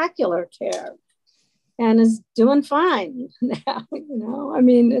spectacular care and is doing fine now. You know, I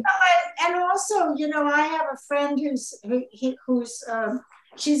mean, and also, you know, I have a friend who's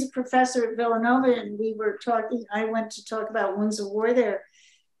she's a professor at Villanova, and we were talking. I went to talk about wounds of war there,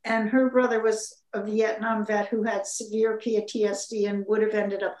 and her brother was a Vietnam vet who had severe PTSD and would have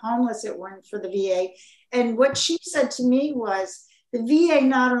ended up homeless if it weren't for the VA. And what she said to me was, the VA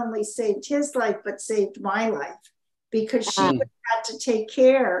not only saved his life, but saved my life, because she would have had to take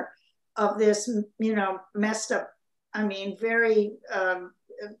care of this, you know, messed up, I mean, very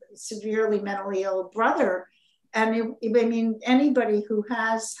severely mentally ill brother. And I mean, anybody who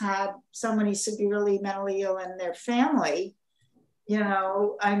has had somebody severely mentally ill in their family, you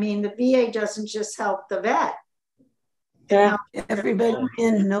know, I mean, the VA doesn't just help the vet. Yeah, everybody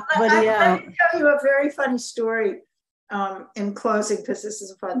in, nobody out. Let me tell you a very funny story in closing, because this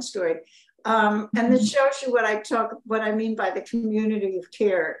is a fun story. And this shows you what I mean by the community of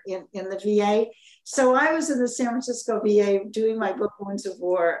care in the VA. So I was in the San Francisco VA doing my book, Wounds of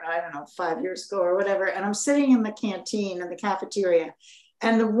War, I don't know, 5 years ago or whatever. And I'm sitting in the canteen, in the cafeteria.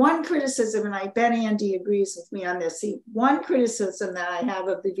 And the one criticism, and I bet Andy agrees with me on this, the one criticism that I have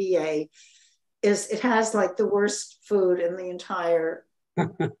of the VA is it has like the worst food in the entire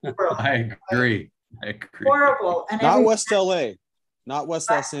world. I agree. Horrible. And not West LA, not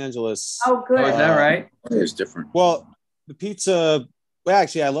West Los Angeles. Oh, good. Oh, is that right? It's different. Well, the pizza, well,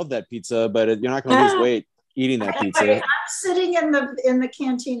 actually, I love that pizza, but you're not going to lose weight eating that pizza. Anyway, I'm sitting in the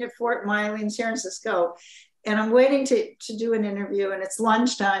canteen at Fort Miley in San Francisco, and I'm waiting to do an interview, and it's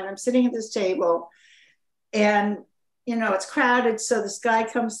lunchtime. I'm sitting at this table, and you know, it's crowded. So this guy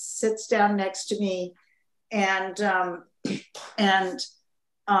sits down next to me, and I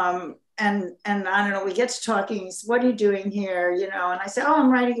don't know, we get to talking. He said, "What are you doing here?" You know, and I said, "Oh,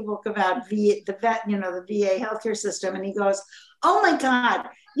 I'm writing a book about the vet, you know, the VA healthcare system." And he goes, "Oh my God,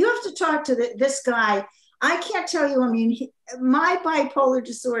 you have to talk to this guy. I can't tell you, I mean, my bipolar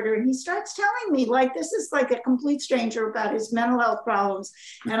disorder, and he starts telling me like, this is like a complete stranger about his mental health problems.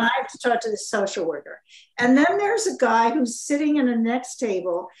 And I have to talk to the social worker. And then there's a guy who's sitting in the next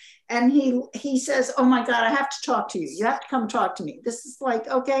table and he says, oh my God, I have to talk to you. You have to come talk to me. This is like,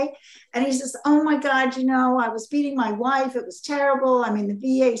 okay. And he says, oh my God, you know, I was beating my wife. It was terrible. I mean, the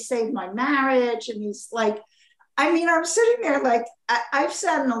VA saved my marriage. And he's like, I mean, I'm sitting there like, I've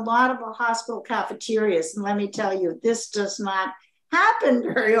sat in a lot of hospital cafeterias, and let me tell you, this does not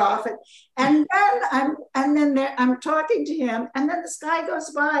happen very often. And then I'm talking to him, and then this guy goes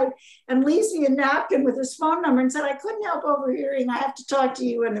by and leaves me a napkin with his phone number and said, I couldn't help overhearing. I have to talk to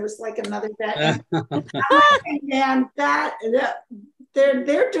you. And it was like another vet. Hey, man,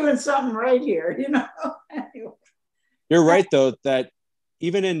 they're doing something right here, you know. Anyway. You're right, though, that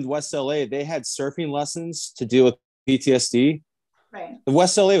even in West LA, they had surfing lessons to deal with PTSD. Right. The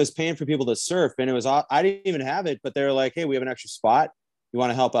West LA was paying for people to surf, and it was, I didn't even have it, but they were like, hey, we have an extra spot. You want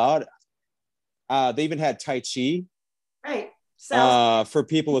to help out? They even had Tai Chi. Right. So for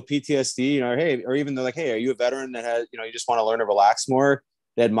people with PTSD, you know, hey, or even they're like, hey, are you a veteran that has, you know, you just want to learn to relax more?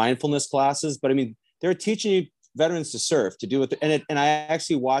 They had mindfulness classes, but I mean, they're teaching veterans to surf, to do with it. And I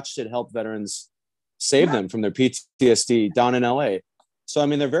actually watched it help veterans save them from their PTSD down in LA. So, I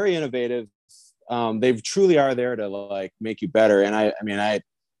mean, they're very innovative. They truly are there to like make you better. And I mean, I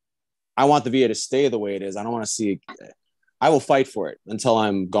want the VA to stay the way it is. I don't want to see, I will fight for it until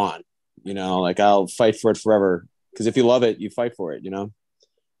I'm gone, you know, like I'll fight for it forever. Because if you love it, you fight for it, you know?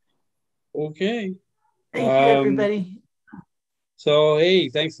 Okay. Thank you, everybody. So, hey,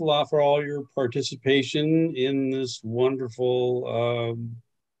 thanks a lot for all your participation in this wonderful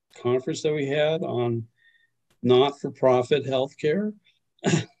conference that we had on not-for-profit healthcare.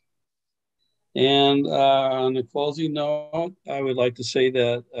 And on a closing note, I would like to say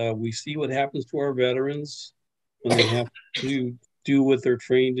that we see what happens to our veterans when they have to do what they're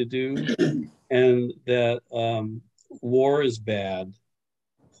trained to do, and that war is bad.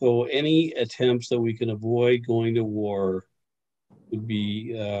 So any attempts that we can avoid going to war would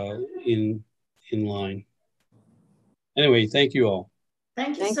be in line. Anyway, thank you all.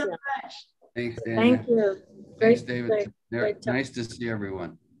 Thank you so much. Thanks, Dana. Thank you. Thanks, David. Nice to see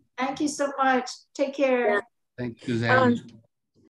everyone. Thank you so much. Take care. Thanks, Suzanne.